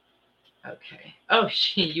 Okay. Oh,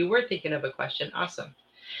 you were thinking of a question. Awesome.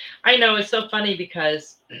 I know, it's so funny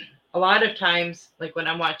because a lot of times, like when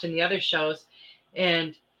I'm watching the other shows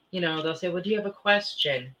and, they'll say, well, do you have a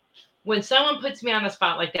question? When someone puts me on the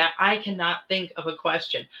spot like that, I cannot think of a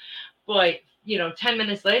question. Boy, 10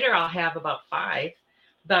 minutes later, I'll have about 5.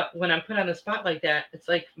 But when I'm put on the spot like that, it's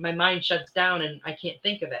like my mind shuts down and I can't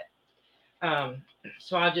think of it.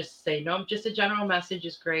 So I'll just say, no, just a general message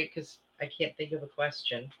is great because I can't think of a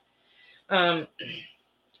question.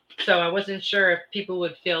 So I wasn't sure if people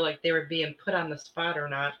would feel like they were being put on the spot or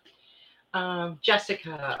not.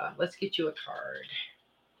 Jessica, let's get you a card.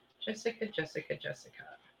 Jessica.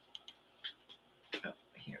 Oh,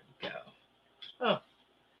 here we go. Oh,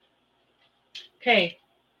 okay.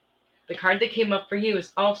 The card that came up for you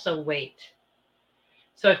is also wait.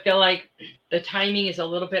 So I feel like the timing is a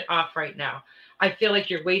little bit off right now. I feel like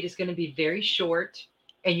your wait is going to be very short,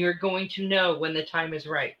 and you're going to know when the time is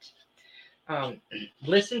right.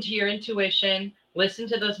 Listen to your intuition, listen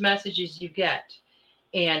to those messages you get,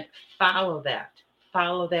 and follow that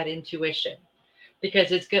intuition,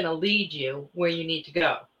 because it's going to lead you where you need to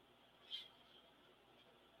go.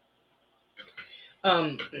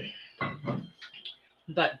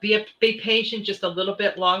 But be patient just a little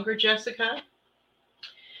bit longer, Jessica,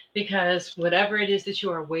 because whatever it is that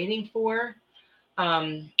you are waiting for,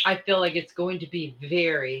 I feel like it's going to be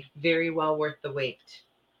very, very well worth the wait.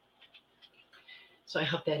 So I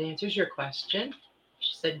hope that answers your question.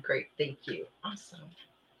 She said, great, thank you. Awesome.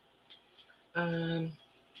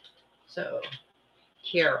 So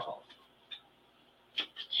Carol.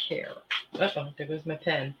 Uh-oh, there goes my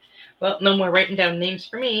pen. Well, no more writing down names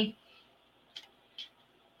for me.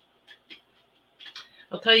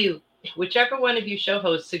 I'll tell you, whichever one of you show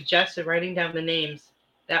hosts suggested writing down the names,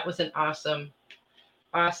 that was an awesome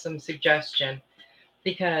suggestion,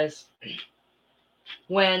 because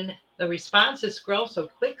when the responses scroll so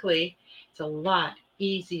quickly, it's a lot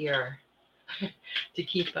easier to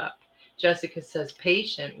keep up. Jessica says,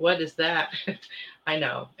 patient. What is that? I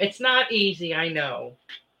know. It's not easy. I know.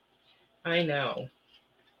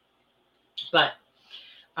 But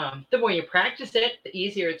the more you practice it, the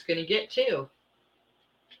easier it's going to get too.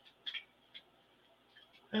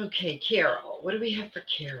 Okay, Carol. What do we have for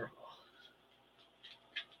Carol?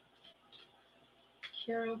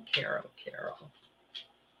 Carol.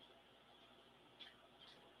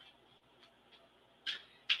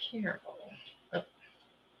 Oh.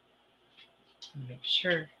 Make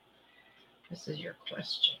sure this is your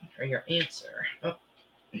question or your answer. Oh.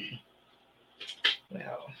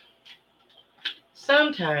 Well,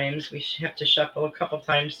 sometimes we have to shuffle a couple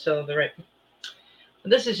times till the right.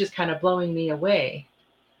 This is just kind of blowing me away.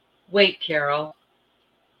 Wait, Carol.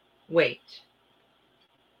 Wait.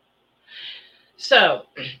 So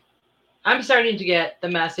I'm starting to get the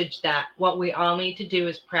message that what we all need to do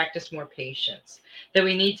is practice more patience, that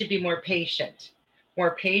we need to be more patient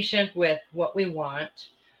more patient with what we want,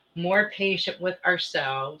 more patient with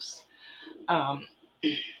ourselves,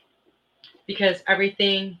 because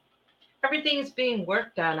everything is being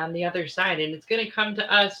worked on the other side, and it's going to come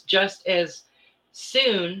to us just as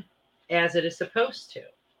soon as it is supposed to.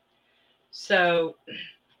 So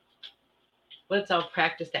let's all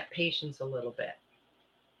practice that patience a little bit.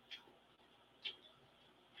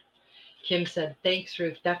 Kim said, thanks,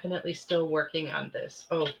 Ruth. Definitely still working on this.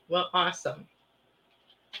 Oh, well, awesome.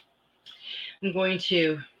 I'm going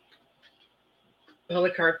to pull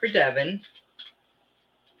a card for Devin.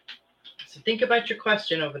 So think about your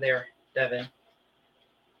question over there, Devin.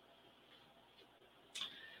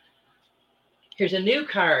 Here's a new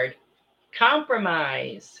card.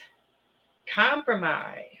 Compromise.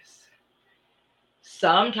 Compromise.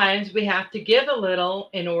 Sometimes we have to give a little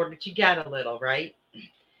in order to get a little, right?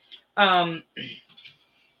 And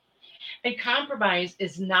compromise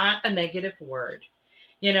is not a negative word.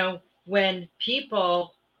 You know, when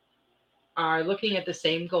people are looking at the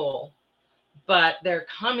same goal, but they're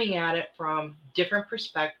coming at it from different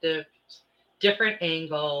perspectives, different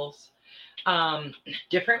angles,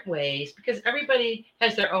 different ways, because everybody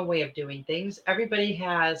has their own way of doing things. Everybody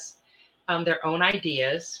has their own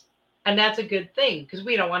ideas, and that's a good thing because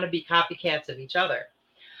we don't want to be copycats of each other.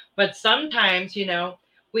 But sometimes, you know,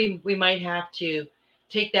 we might have to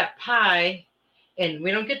take that pie, and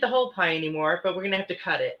we don't get the whole pie anymore, but we're going to have to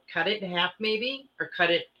cut it in half maybe, or cut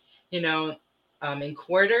it, you know, in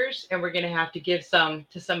quarters, and we're going to have to give some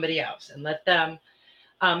to somebody else and let them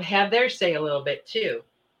have their say a little bit too.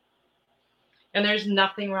 And there's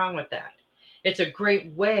nothing wrong with that. It's a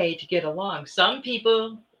great way to get along. Some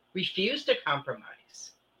people refuse to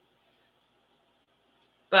compromise,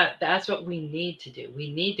 but that's what we need to do.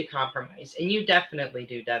 We need to compromise, and you definitely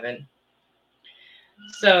do, Devin.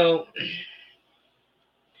 So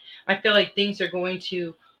I feel like things are going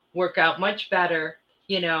to work out much better.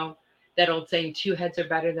 You know, that old saying, 2 heads are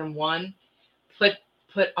better than one. Put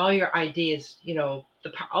all your ideas, you know,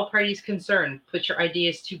 all parties concerned, put your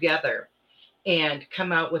ideas together and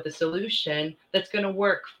come out with a solution that's going to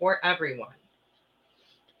work for everyone.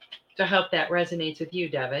 So I hope that resonates with you,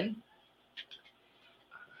 Devin.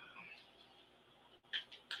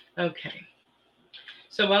 Okay.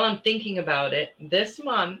 So while I'm thinking about it, this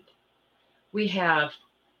month we have,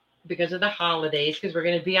 because of the holidays, because we're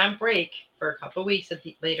going to be on break for a couple of weeks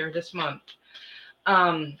later this month,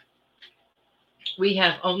 we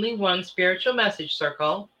have only one spiritual message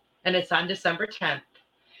circle, and it's on December 10th.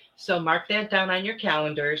 So mark that down on your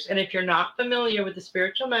calendars. And if you're not familiar with the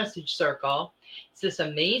spiritual message circle, it's this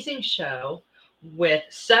amazing show with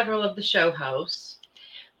several of the show hosts.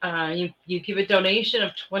 You give a donation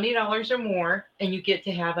of $20 or more, and you get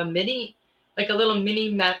to have a little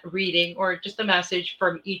mini reading or just a message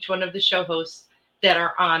from each one of the show hosts that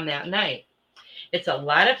are on that night. It's a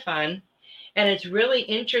lot of fun, and it's really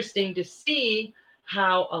interesting to see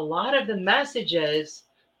how a lot of the messages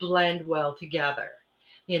blend well together,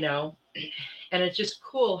 you know, and it's just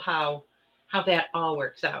cool how that all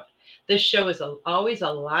works out. This show is always a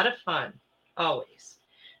lot of fun, always.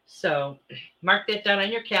 So mark that down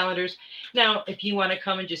on your calendars. Now, if you want to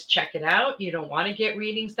come and just check it out, you don't want to get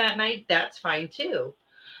readings that night, that's fine too.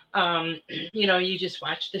 You know, you just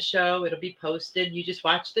watch the show. It'll be posted. You just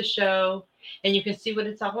watch the show and you can see what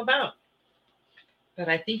it's all about. But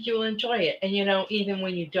I think you will enjoy it. And, you know, even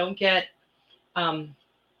when you don't get,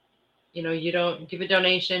 you know, you don't give a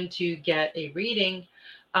donation to get a reading,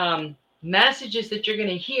 messages that you're going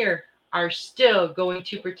to hear are still going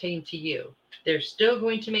to pertain to you. They're still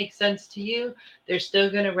going to make sense to you. They're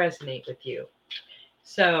still going to resonate with you.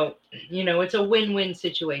 So, you know, it's a win-win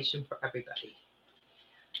situation for everybody.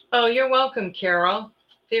 Oh, you're welcome, Carol.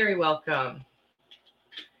 Very welcome.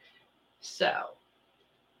 So,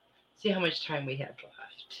 see how much time we have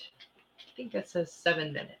left. I think that says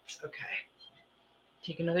 7 minutes. Okay.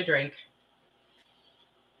 Take another drink.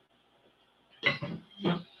 Okay.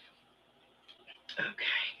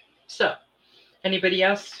 So, anybody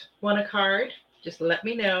else want a card? Just let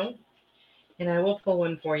me know, and I will pull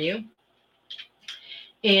one for you.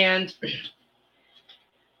 And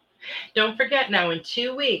don't forget now, in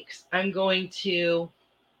 2 weeks, I'm going to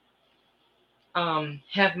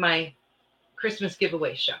have my Christmas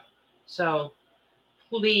giveaway show. So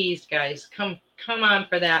please, guys, come on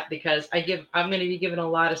for that, because I'm going to be giving a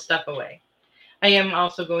lot of stuff away. I am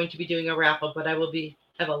also going to be doing a raffle, but I will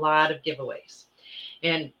have a lot of giveaways.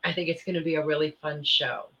 And I think it's going to be a really fun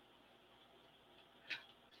show.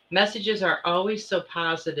 Messages are always so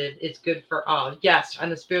positive. It's good for all. Yes, on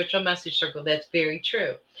the spiritual message circle, that's very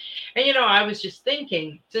true. And, you know, I was just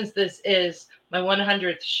thinking, since this is my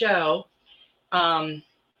 100th show, one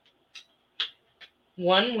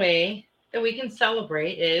way that we can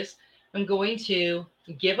celebrate is I'm going to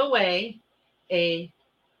give away a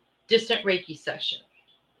distant Reiki session.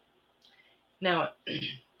 Now,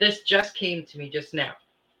 this just came to me just now.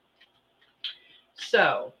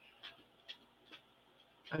 So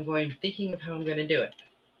I'm thinking of how I'm going to do it.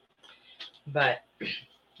 But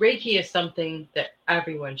Reiki is something that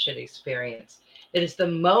everyone should experience. It is the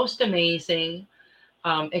most amazing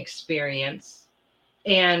experience.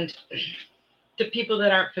 And to people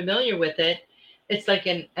that aren't familiar with it, it's like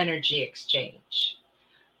an energy exchange.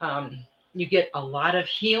 You get a lot of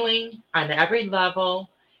healing on every level,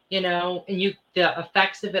 and the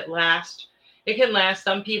effects of it last. It can last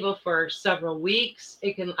some people for several weeks.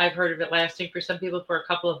 I've heard of it lasting for some people for a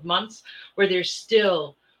couple of months, where they're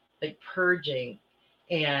still like purging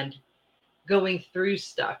and going through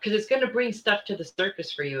stuff, because it's going to bring stuff to the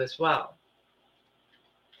surface for you as well.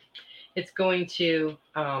 It's going to,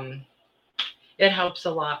 it helps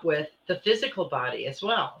a lot with the physical body as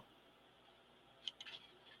well.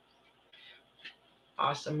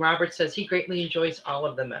 Awesome. Robert says he greatly enjoys all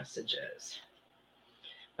of the messages.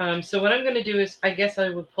 So what I'm going to do is, I guess I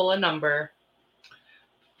would pull a number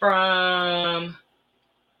from,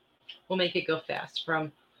 we'll make it go fast,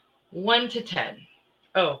 from 1 to 10.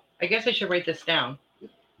 Oh, I guess I should write this down.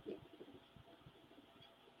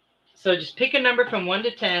 So just pick a number from 1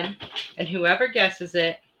 to 10, and whoever guesses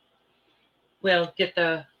it will get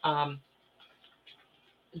the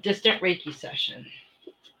distant Reiki session.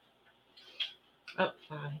 Oh,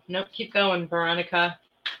 5. Nope, keep going, Veronica.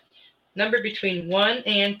 Number between 1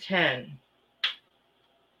 and 10.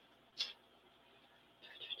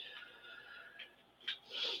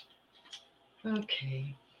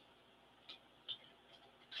 Okay.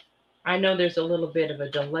 I know there's a little bit of a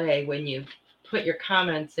delay when you put your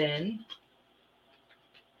comments in.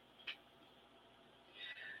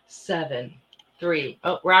 7, 3.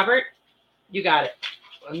 Oh, Robert, you got it.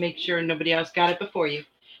 I'll make sure nobody else got it before you.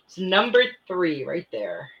 It's number 3 right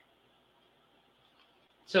there.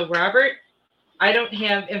 So, Robert, I don't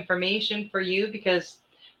have information for you because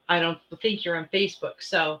I don't think you're on Facebook.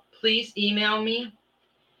 So please email me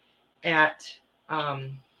at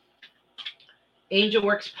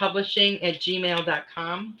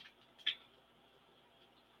angelworkspublishing@gmail.com.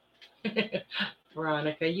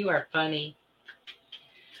 Veronica, you are funny.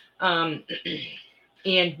 And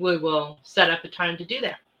we will set up a time to do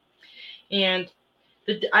that. And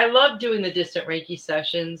I love doing the distant Reiki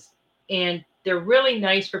sessions, and they're really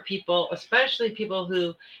nice for people, especially people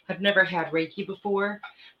who have never had Reiki before,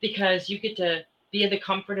 because you get to be in the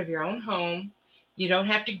comfort of your own home. You don't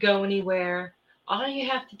have to go anywhere. All you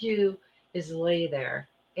have to do is lay there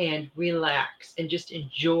and relax and just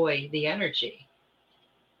enjoy the energy.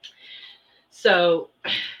 So,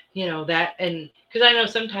 that, and because I know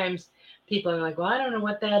sometimes people are like, well, I don't know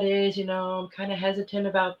what that is. I'm kind of hesitant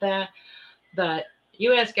about that. But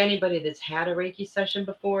you ask anybody that's had a Reiki session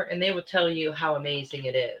before, and they will tell you how amazing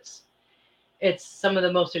it is. It's some of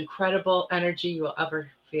the most incredible energy you will ever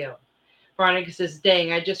feel. Veronica says,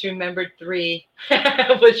 dang, I just remembered 3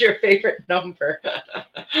 was your favorite number.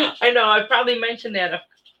 I know, I probably mentioned that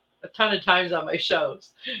a ton of times on my shows.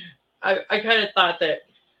 I kind of thought that,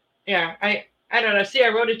 yeah, I don't know. See, I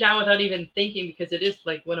wrote it down without even thinking, because it is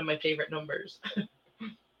like one of my favorite numbers.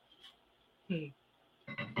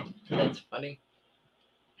 That's funny.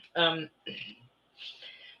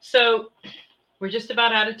 So we're just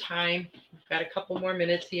about out of time. We've got a couple more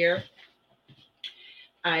minutes here.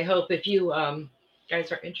 I hope if you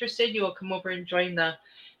guys are interested, you will come over and join the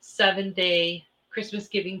 7-day Christmas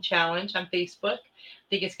Giving Challenge on Facebook. I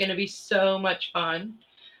think it's going to be so much fun.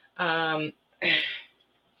 And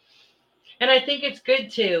I think it's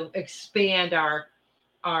good to expand our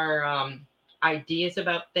ideas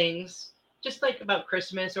about things, just like about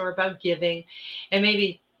Christmas or about giving, and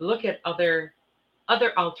maybe look at other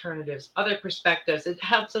alternatives, other perspectives. It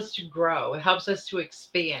helps us to grow. It helps us to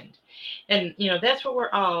expand. And, that's what we're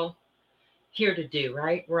all here to do,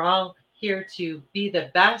 right? We're all here to be the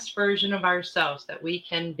best version of ourselves that we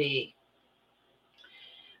can be.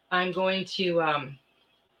 I'm going to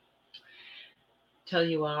tell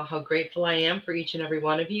you all how grateful I am for each and every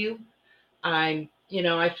one of you. I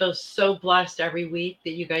feel so blessed every week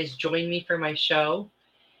that you guys join me for my show.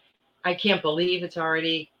 I can't believe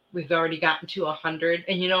we've already gotten to 100.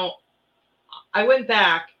 And, I went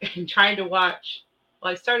back and tried to watch.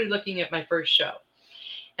 Well, I started looking at my first show,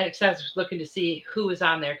 and it says I was looking to see who was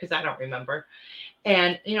on there, because I don't remember.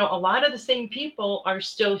 And, a lot of the same people are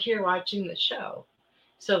still here watching the show.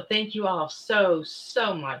 So thank you all so,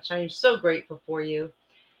 so much. I am so grateful for you.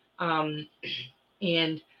 And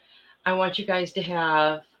I want you guys to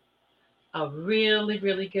have a really,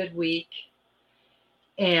 really good week.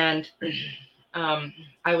 And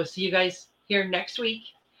I will see you guys here next week.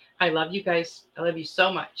 I love you guys. I love you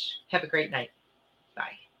so much. Have a great night.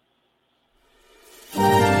 Bye.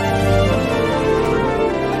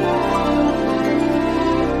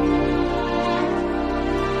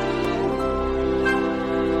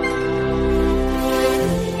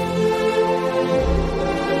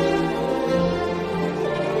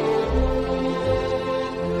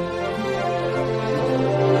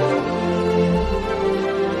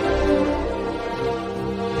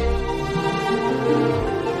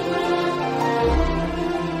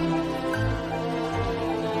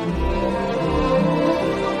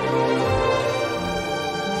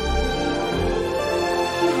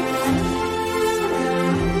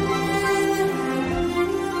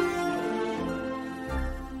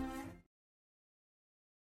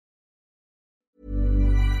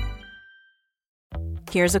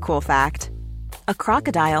 Here's a cool fact. A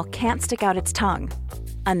crocodile can't stick out its tongue.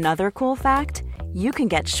 Another cool fact, you can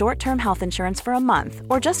get short-term health insurance for a month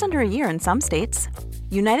or just under a year in some states.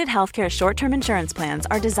 United Healthcare short-term insurance plans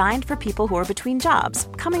are designed for people who are between jobs,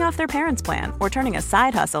 coming off their parents' plan, or turning a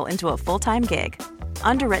side hustle into a full-time gig.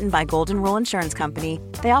 Underwritten by Golden Rule Insurance Company,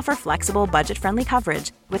 they offer flexible, budget-friendly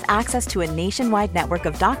coverage with access to a nationwide network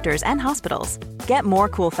of doctors and hospitals. Get more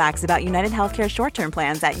cool facts about United Healthcare short-term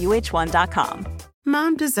plans at uh1.com.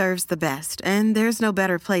 Mom deserves the best, and there's no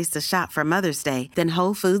better place to shop for Mother's Day than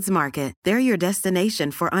Whole Foods Market. They're your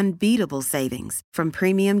destination for unbeatable savings, from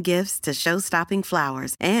premium gifts to show-stopping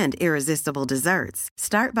flowers and irresistible desserts.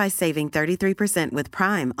 Start by saving 33% with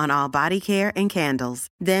Prime on all body care and candles.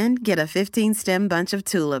 Then get a 15-stem bunch of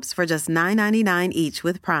tulips for just $9.99 each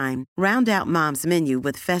with Prime. Round out Mom's menu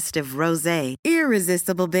with festive rosé,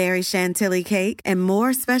 irresistible berry chantilly cake, and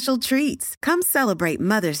more special treats. Come celebrate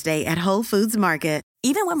Mother's Day at Whole Foods Market.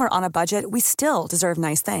 Even when we're on a budget, we still deserve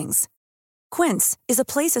nice things. Quince is a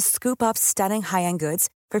place to scoop up stunning high-end goods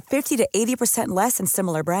for 50 to 80% less than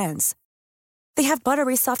similar brands. They have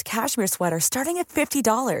buttery soft cashmere sweaters starting at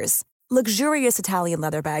 $50, luxurious Italian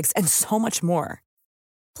leather bags, and so much more.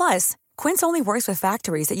 Plus, Quince only works with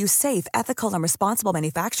factories that use safe, ethical, and responsible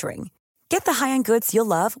manufacturing. Get the high-end goods you'll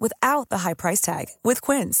love without the high price tag with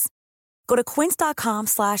Quince. Go to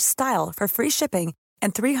quince.com/style for free shipping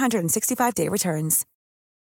and 365-day returns.